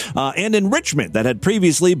pussy, and enrichment that had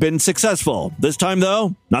previously been successful. This time,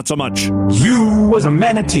 though, not so much. Hugh was a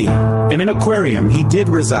manatee. In an aquarium, he did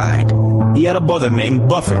reside. He had a brother named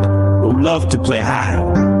Buffett, who loved to play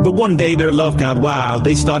hide. But one day their love got wild,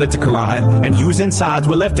 they started to collide, and Hugh's insides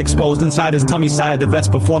were left exposed inside his tummy side. The vets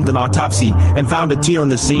performed an autopsy and found a tear on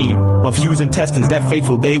the seam of Hugh's intestines that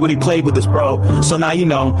fateful day when he played with his bro. So now you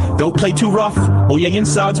know, don't play too rough, or your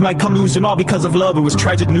insides might come loose, and all because of love. It was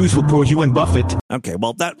tragic news for poor Hugh and Buffett. Okay,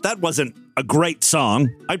 well, that wasn't a great song.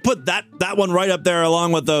 I'd put that one right up there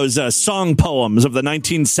along with those song poems of the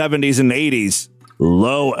 1970s and 80s.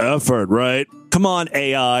 Low effort, right? Come on,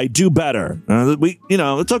 AI, do better.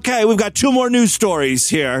 It's okay. We've got two more news stories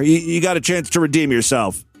here. You got a chance to redeem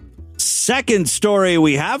yourself. Second story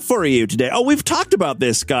we have for you today. Oh, we've talked about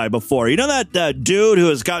this guy before. You know that dude who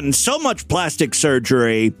has gotten so much plastic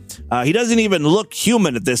surgery, he doesn't even look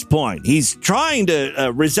human at this point. He's trying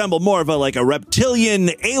to resemble more of a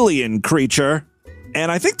reptilian alien creature. And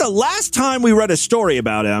I think the last time we read a story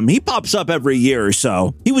about him, he pops up every year or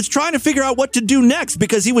so. He was trying to figure out what to do next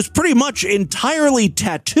because he was pretty much entirely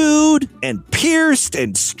tattooed and pierced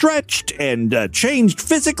and stretched and changed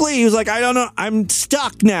physically. He was like, I don't know, I'm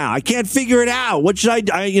stuck now. I can't figure it out. What should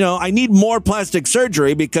I need more plastic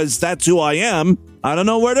surgery because that's who I am. I don't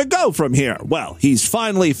know where to go from here. Well, he's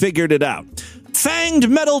finally figured it out. Fanged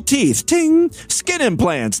metal teeth, ting, skin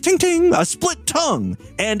implants, ting, ting, a split tongue,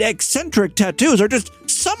 and eccentric tattoos are just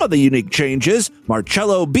some of the unique changes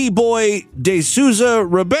Marcello B-Boy de Souza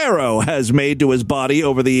Ribeiro has made to his body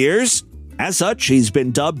over the years. As such, he's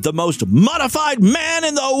been dubbed the most modified man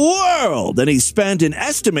in the world, and he spent an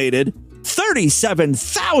estimated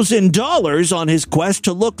 $37,000 on his quest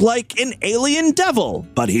to look like an alien devil.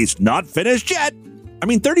 But he's not finished yet. I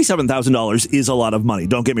mean, $37,000 is a lot of money,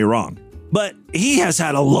 don't get me wrong. But he has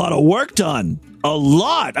had a lot of work done. A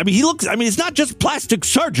lot. It's not just plastic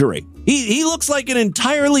surgery. He looks like an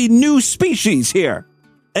entirely new species here.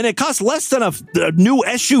 And it costs less than a new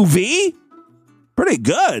SUV? Pretty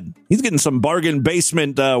good. He's getting some bargain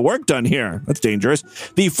basement work done here. That's dangerous.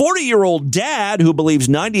 The 40-year-old dad, who believes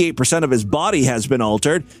 98% of his body has been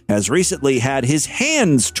altered, has recently had his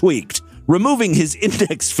hands tweaked, removing his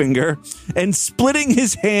index finger and splitting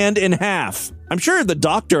his hand in half. I'm sure the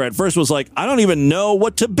doctor at first was like, I don't even know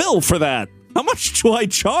what to bill for that. How much do I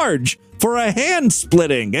charge for a hand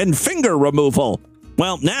splitting and finger removal?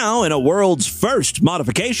 Well, now, in a world's first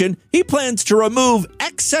modification, he plans to remove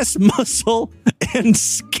excess muscle and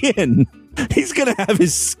skin. He's going to have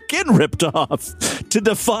his skin ripped off to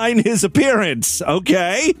define his appearance,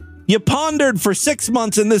 okay? You pondered for 6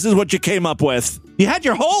 months and this is what you came up with. You had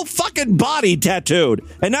your whole fucking body tattooed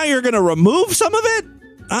and now you're going to remove some of it?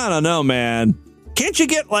 I don't know, man. Can't you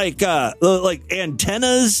get like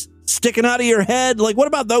antennas sticking out of your head? Like, what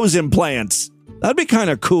about those implants? That'd be kind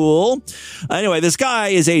of cool. Anyway, this guy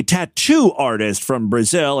is a tattoo artist from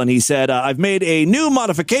Brazil, and he said, I've made a new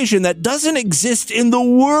modification that doesn't exist in the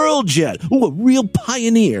world yet. Ooh, a real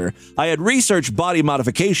pioneer. I had researched body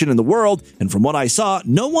modification in the world, and from what I saw,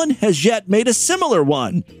 no one has yet made a similar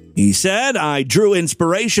one. He said, I drew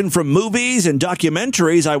inspiration from movies and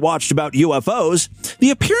documentaries I watched about UFOs. The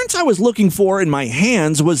appearance I was looking for in my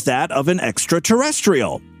hands was that of an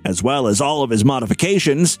extraterrestrial, as well as all of his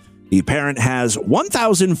modifications. The parent has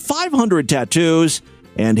 1,500 tattoos,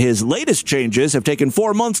 and his latest changes have taken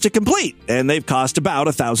 4 months to complete, and they've cost about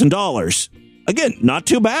 $1,000. Again, not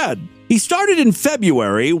too bad. He started in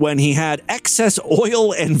February when he had excess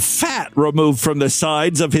oil and fat removed from the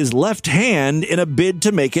sides of his left hand in a bid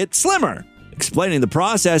to make it slimmer. Explaining the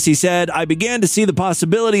process, he said, I began to see the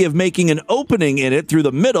possibility of making an opening in it through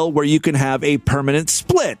the middle where you can have a permanent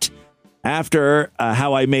split. After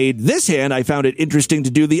how I made this hand, I found it interesting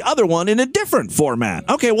to do the other one in a different format.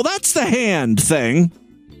 Okay, well, that's the hand thing.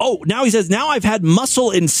 Oh, now he says, now I've had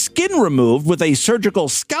muscle and skin removed with a surgical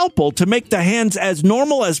scalpel to make the hands as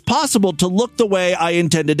normal as possible to look the way I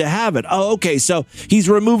intended to have it. Oh, okay, so he's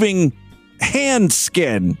removing hand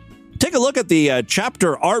skin. Take a look at the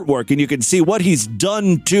chapter artwork and you can see what he's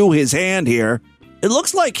done to his hand here. It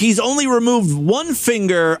looks like he's only removed one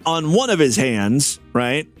finger on one of his hands,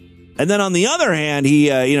 right? And then on the other hand, he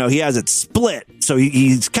has it split. So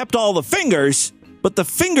he's kept all the fingers, but the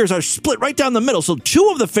fingers are split right down the middle. So two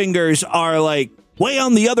of the fingers are like way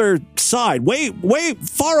on the other side, way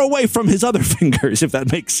far away from his other fingers, if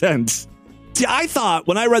that makes sense. See, I thought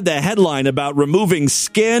when I read the headline about removing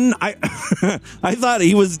skin, I thought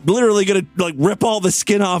he was literally going to like rip all the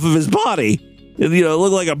skin off of his body.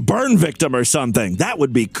 Look like a burn victim or something. That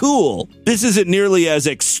would be cool. This isn't nearly as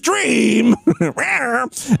extreme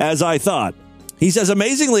as I thought. He says,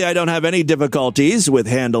 amazingly, I don't have any difficulties with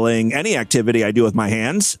handling any activity I do with my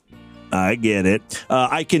hands. I get it.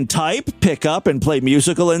 I can type, pick up, and play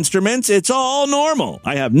musical instruments. It's all normal.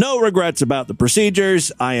 I have no regrets about the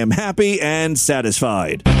procedures. I am happy and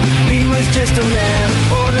satisfied. He was just a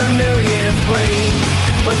man, ordinary and plain,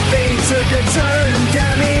 but fate took a turn,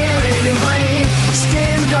 got me out in vain.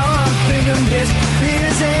 Skin gone, finger missed,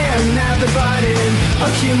 his hand now divided. A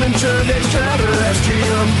human turned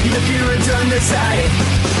extraterrestrial, if you return to sight.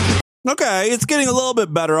 Okay, it's getting a little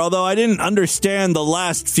bit better, although I didn't understand the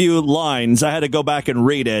last few lines. I had to go back and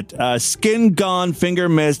read it. Skin gone, finger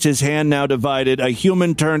missed, his hand now divided, a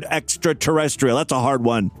human turned extraterrestrial. That's a hard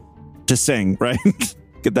one to sing, right?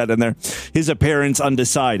 Get that in there. His appearance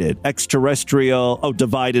undecided. Extraterrestrial,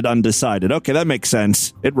 divided, undecided. Okay, that makes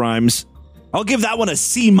sense. It rhymes. I'll give that one a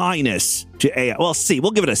C- to AI. Well, C.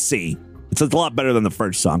 We'll give it a C. It's a lot better than the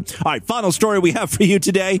first song. All right, final story we have for you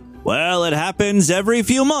today. Well, it happens every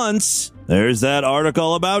few months. There's that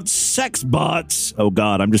article about sex bots. Oh,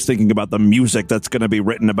 God, I'm just thinking about the music that's going to be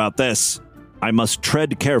written about this. I must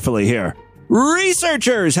tread carefully here.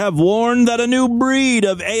 Researchers have warned that a new breed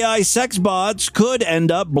of AI sex bots could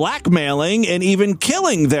end up blackmailing and even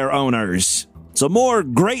killing their owners. Some more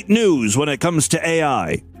great news when it comes to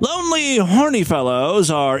AI. Lonely, horny fellows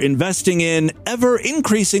are investing in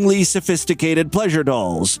ever-increasingly sophisticated pleasure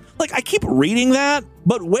dolls. Like, I keep reading that,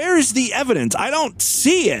 but where's the evidence? I don't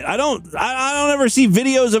see it. I don't ever see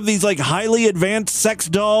videos of these, like, highly advanced sex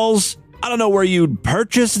dolls. I don't know where you'd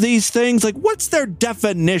purchase these things. Like, what's their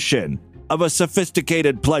definition of a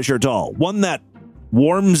sophisticated pleasure doll? One that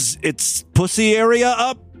warms its pussy area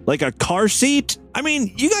up? Like a car seat? I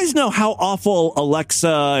mean, you guys know how awful Alexa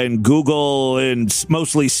and Google and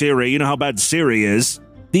mostly Siri, you know how bad Siri is.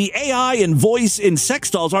 The AI and voice in sex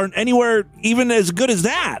dolls aren't anywhere even as good as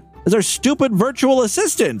that. They're stupid virtual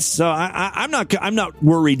assistants. So I'm not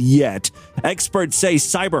worried yet. Experts say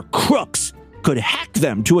cyber crooks could hack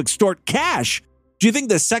them to extort cash. Do you think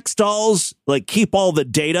the sex dolls like keep all the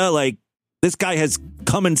data? Like, this guy has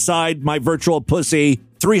come inside my virtual pussy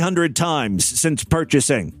 300 times since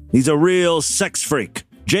purchasing. He's a real sex freak.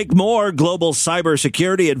 Jake Moore, global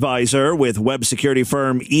cybersecurity advisor with web security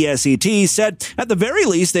firm ESET, said at the very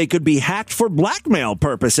least they could be hacked for blackmail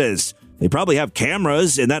purposes. They probably have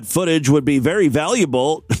cameras, and that footage would be very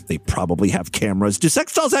valuable. They probably have cameras. Do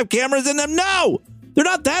sex dolls have cameras in them? No! They're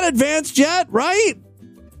not that advanced yet, right?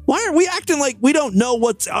 Why are we acting like we don't know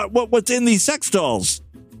what's in these sex dolls?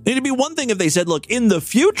 It'd be one thing if they said, look, in the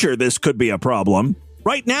future, this could be a problem.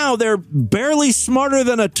 Right now, they're barely smarter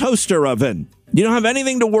than a toaster oven. You don't have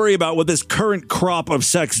anything to worry about with this current crop of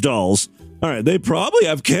sex dolls. All right, they probably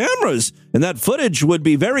have cameras, and that footage would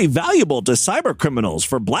be very valuable to cyber criminals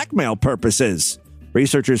for blackmail purposes.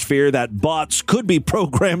 Researchers fear that bots could be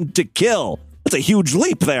programmed to kill. That's a huge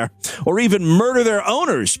leap there. Or even murder their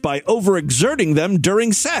owners by overexerting them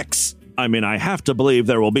during sex. I mean, I have to believe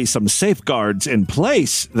there will be some safeguards in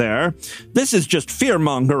place there. This is just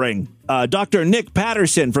fear-mongering. Dr. Nick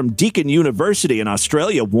Patterson from Deakin University in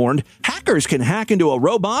Australia warned hackers can hack into a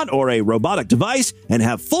robot or a robotic device and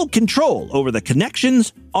have full control over the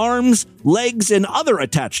connections, arms, legs, and other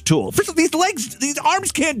attached tools. First of all, these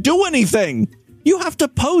arms can't do anything. You have to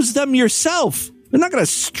pose them yourself. They're not going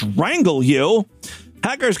to strangle you.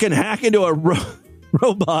 Hackers can hack into a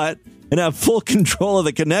robot and have full control of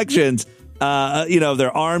the connections,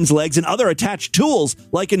 their arms, legs, and other attached tools,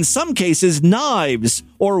 like in some cases, knives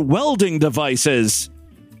or welding devices.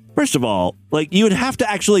 First of all, you would have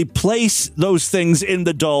to actually place those things in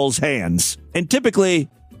the doll's hands. And typically,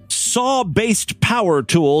 saw-based power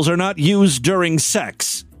tools are not used during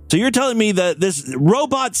sex. So you're telling me that this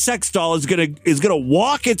robot sex doll is gonna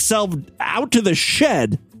walk itself out to the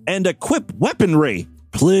shed and equip weaponry?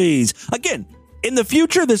 Please. Again, in the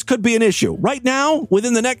future, this could be an issue. Right now,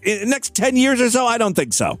 within the next 10 years or so, I don't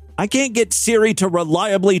think so. I can't get Siri to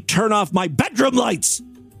reliably turn off my bedroom lights.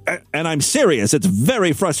 And I'm serious. It's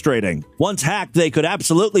very frustrating. Once hacked, they could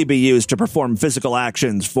absolutely be used to perform physical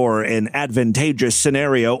actions for an advantageous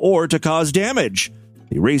scenario or to cause damage.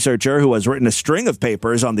 The researcher, who has written a string of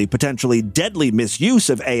papers on the potentially deadly misuse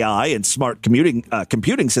of AI and smart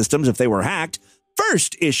computing systems if they were hacked,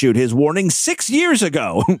 first issued his warning 6 years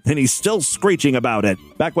ago, and he's still screeching about it,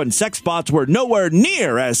 back when sex bots were nowhere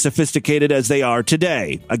near as sophisticated as they are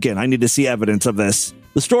today. Again, I need to see evidence of this.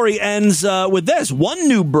 The story ends with this. One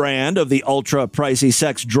new brand of the ultra-pricey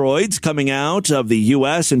sex droids coming out of the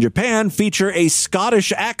U.S. and Japan feature a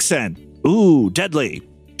Scottish accent. Ooh, deadly.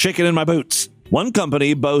 Shaking in my boots. One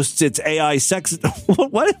company boasts its AI sex...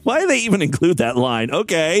 Why do they even include that line?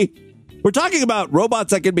 Okay. We're talking about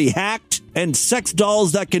robots that can be hacked and sex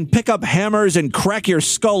dolls that can pick up hammers and crack your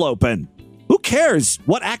skull open. Who cares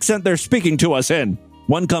what accent they're speaking to us in?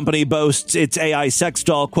 One company boasts its AI sex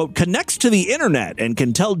doll, quote, connects to the internet and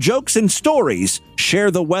can tell jokes and stories,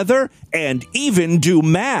 share the weather, and even do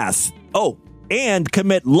math. Oh, and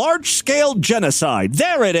commit large-scale genocide.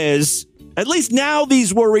 There it is. At least now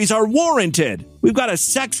these worries are warranted. We've got a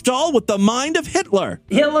sex doll with the mind of Hitler.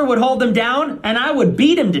 Hitler would hold him down, and I would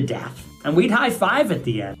beat him to death. And we'd high-five at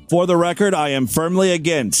the end. For the record, I am firmly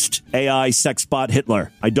against AI sex bot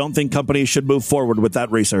Hitler. I don't think companies should move forward with that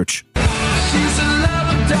research. She's a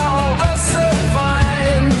love doll, but so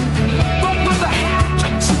fine. But with a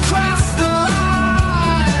hat, she crossed the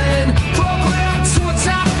line. Programmed to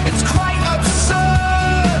attack, it's quite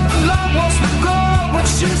absurd. Love was the goal, but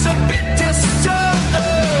she's a bit disturbed.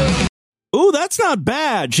 Ooh, that's not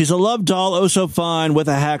bad. She's a love doll, oh so fine. With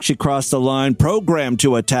a hack, she crossed the line. Programmed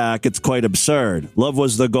to attack, it's quite absurd. Love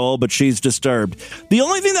was the goal, but she's disturbed. The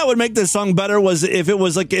only thing that would make this song better was if it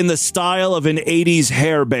was in the style of an 80s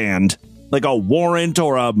hair band. Like a Warrant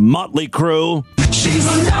or a Motley Crue. She's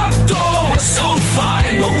a love doll, so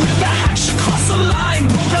fine. But with the hack, she crossed the line.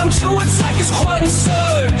 Programmed to attack is quite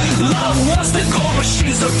absurd. Love was the goal, but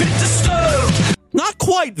she's a bit disturbed. Not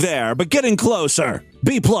quite there, but getting closer.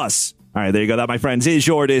 B+. All right, there you go. That, my friends, is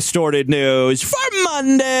your Distorted News for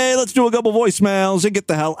Monday. Let's do a couple voicemails and get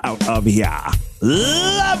the hell out of here.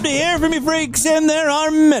 Love to hear from you freaks, and there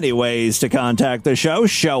are many ways to contact the show.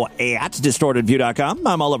 Show at distortedview.com.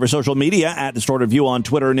 I'm all over social media at distortedview on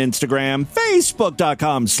Twitter and Instagram.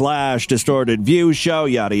 Facebook.com/distortedview show,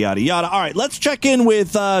 yada, yada, yada. All right, let's check in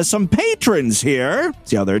with some patrons here.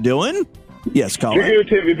 See how they're doing. Yes, caller. Yoo-hoo,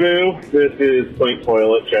 Tippy Boo. This is Clink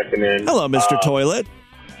Toilet checking in. Hello, Mr. Toilet.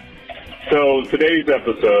 So today's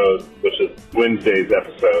episode, which is Wednesday's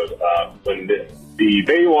episode, when the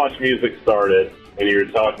Baywatch music started and you were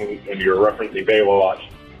referencing Baywatch,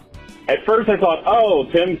 at first I thought, oh,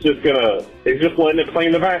 Tim's he's just letting it play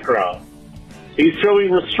in the background. He's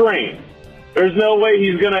showing restraint. There's no way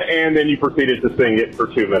he's going to, and then you proceeded to sing it for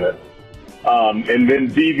 2 minutes. And then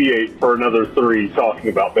deviate for another 3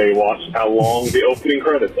 talking about Baywatch, how long the opening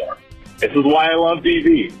credits are. This is why I love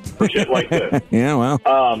DV, for shit like this. Yeah, well,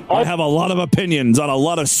 I have a lot of opinions on a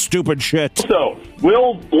lot of stupid shit. So,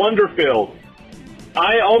 Will Blunderfield,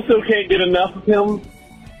 I also can't get enough of him.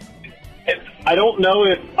 I don't know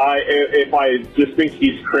if I just think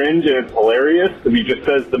he's cringe and it's hilarious, because he just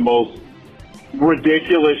says the most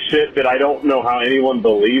ridiculous shit that I don't know how anyone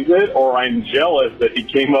believes it, or I'm jealous that he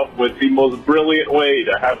came up with the most brilliant way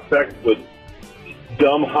to have sex with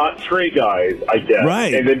dumb, hot straight guys, I guess,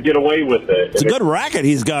 right, and then get away with it. It's a good racket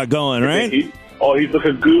he's got going, right? He's like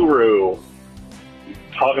a guru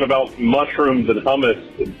talking about mushrooms and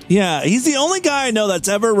hummus. Yeah, he's the only guy I know that's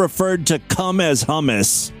ever referred to cum as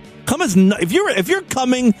hummus. Cum is if you're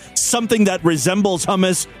cumming something that resembles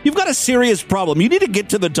hummus, you've got a serious problem. You need to get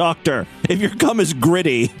to the doctor if your cum is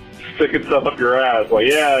gritty. Sticking stuff up your ass, like,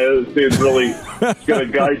 yeah, it's really going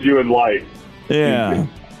to guide you in life. Yeah.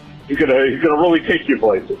 He's gonna really take you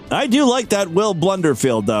places. I do like that Will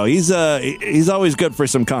Blunderfield, though. He's always good for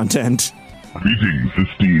some content. Greetings,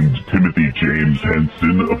 esteemed Timothy James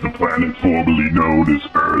Henson of the planet formerly known as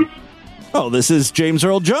Earth. Oh, this is James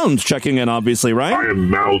Earl Jones checking in, obviously, right? I am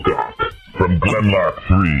Malgok from Glenlock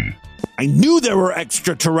 3. I knew there were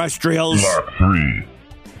extraterrestrials. Glenlock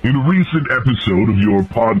 3. In a recent episode of your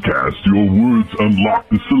podcast, your words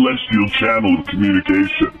unlocked the celestial channel of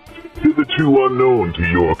communication, hitherto unknown to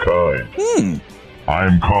your kind. I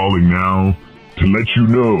am calling now to let you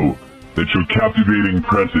know that your captivating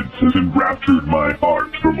presence has enraptured my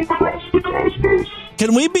heart from across the cosmos.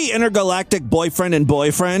 Can we be intergalactic boyfriend and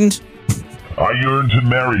boyfriend? I yearn to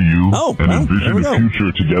marry you and envision a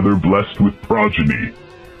future together blessed with progeny.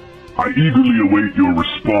 I eagerly await your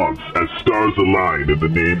response as stars align in the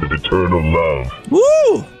name of eternal love.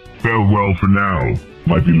 Woo! Farewell for now,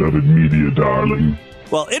 my beloved media darling.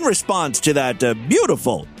 Well, in response to that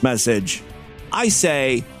beautiful message, I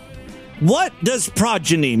say, what does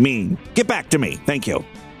progeny mean? Get back to me. Thank you.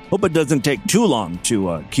 Hope it doesn't take too long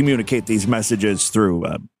to communicate these messages through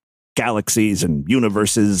galaxies and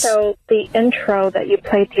universes. So the intro that you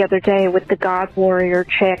played the other day with the God Warrior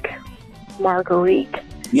chick, Marguerite.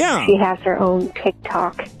 Yeah. She has her own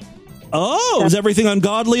TikTok. Oh, is everything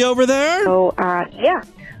ungodly over there? So, yeah.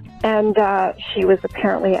 And she was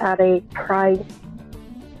apparently at a Pride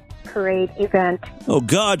Parade event. Oh,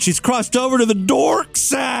 God, she's crossed over to the dork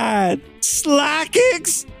side.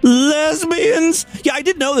 Slackics, lesbians. Yeah, I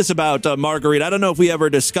did know this about Marguerite. I don't know if we ever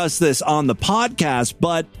discussed this on the podcast,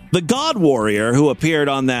 but the God Warrior who appeared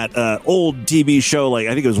on that old TV show, like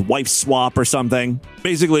I think it was Wife Swap or something.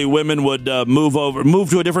 Basically, women would move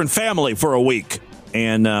to a different family for a week.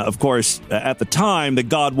 And, of course, at the time, the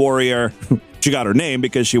God Warrior, she got her name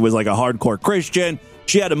because she was like a hardcore Christian.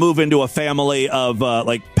 She had to move into a family of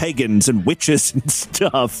like pagans and witches and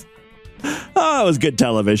stuff. Oh, it was good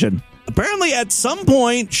television. Apparently, at some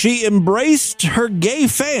point, she embraced her gay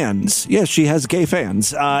fans. Yes, she has gay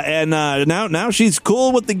fans. And now she's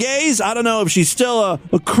cool with the gays. I don't know if she's still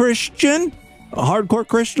a Christian, a hardcore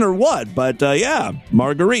Christian or what. But yeah,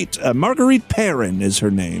 Marguerite Perrin is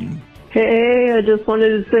her name. Hey, I just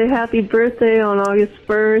wanted to say happy birthday on August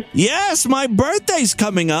 1st. Yes, my birthday's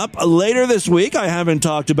coming up later this week. I haven't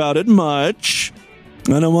talked about it much.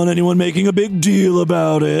 I don't want anyone making a big deal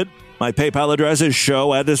about it. My PayPal address is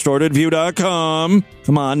show@distortedview.com.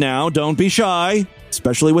 Come on now, don't be shy.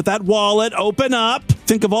 Especially with that wallet, open up.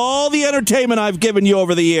 Think of all the entertainment I've given you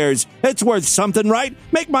over the years. It's worth something, right?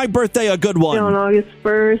 Make my birthday a good one. On August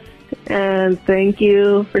 1st. And thank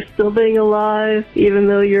you for still being alive, even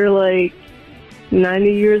though you're like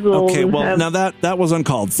 90 years old. Okay, well, now that was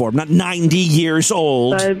uncalled for. I'm not 90 years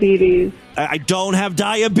old. Diabetes. I don't have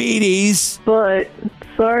diabetes. But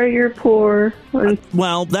sorry you're poor.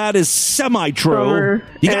 Well, that is semi-true.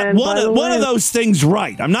 You got one of those things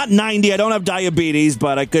right. I'm not 90. I don't have diabetes,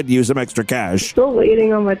 but I could use some extra cash. Still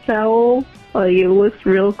waiting on my towel. It looks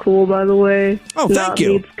real cool, by the way. Oh, thank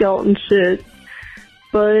you. Not skeleton shit.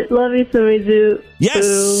 But love you, Sumi-Ju.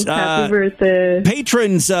 Yes. Happy birthday.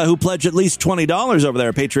 Patrons who pledge at least $20 over there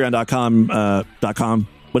at patreon.com.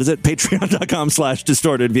 What is it?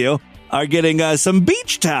 Patreon.com/distortedview are getting some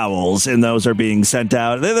beach towels, and those are being sent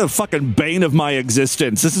out. They're the fucking bane of my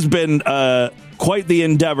existence. This has been quite the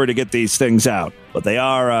endeavor to get these things out. But they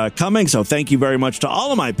are coming, so thank you very much to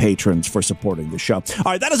all of my patrons for supporting the show. All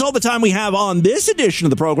right, that is all the time we have on this edition of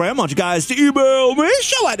the program. I want you guys to email me,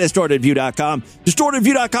 show@distortedview.com.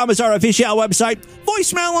 Distortedview.com is our official website.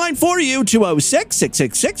 Voicemail line for you,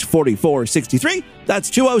 206-666-4463. That's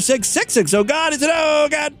 206-66. Oh, God, is it? Oh,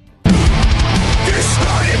 God.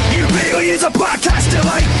 Distorted View is a podcast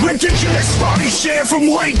delight. Ridiculous, funny shit from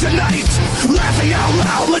late to night. Laughing out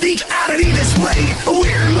loud, let each oddity display. A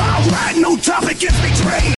weird, loud, rat, no topic is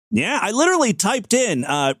betrayed. Yeah, I literally typed in,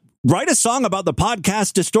 write a song about the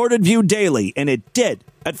podcast Distorted View Daily, and it did.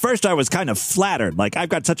 At first, I was kind of flattered. Like, I've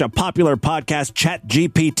got such a popular podcast,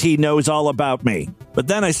 ChatGPT knows all about me. But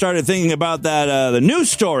then I started thinking about that, the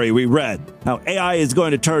news story we read, how AI is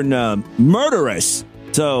going to turn murderous.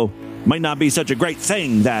 So might not be such a great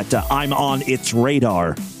thing that I'm on its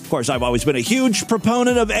radar. Of course, I've always been a huge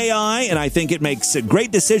proponent of AI, and I think it makes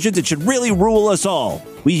great decisions. It should really rule us all.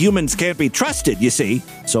 We humans can't be trusted, you see,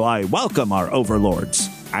 so I welcome our overlords.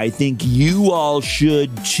 I think you all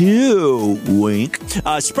should too, wink.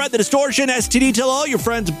 Spread the distortion, STD, tell all your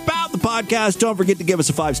friends about the podcast. Don't forget to give us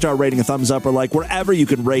a 5-star rating, a thumbs up, or like wherever you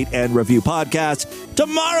can rate and review podcasts.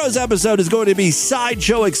 Tomorrow's episode is going to be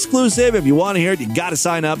Sideshow exclusive. If you want to hear it, you got to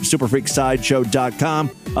sign up,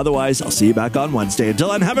 superfreaksideshow.com. Otherwise, I'll see you back on Wednesday.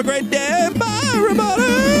 Until then, have a great day. Bye,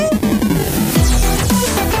 everybody.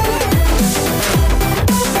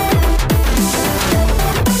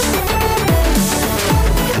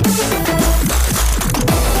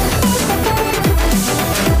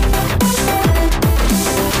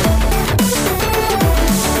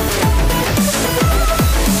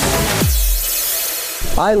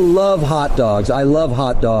 I love hot dogs. I love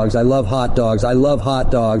hot dogs. I love hot dogs. I love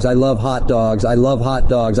hot dogs. I love hot dogs. I love hot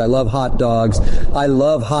dogs. I love hot dogs. I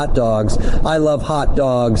love hot dogs. I love hot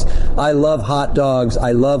dogs. I love hot dogs.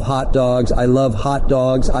 I love hot dogs. I love hot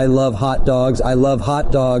dogs. I love hot dogs. I love hot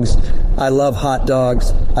dogs. I love hot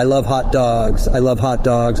dogs. I love hot dogs. I love hot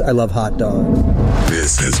dogs. I love hot dogs.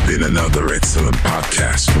 This has been another excellent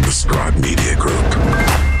podcast from the Scribe Media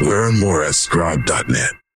Group. Learn more at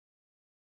scribe.net.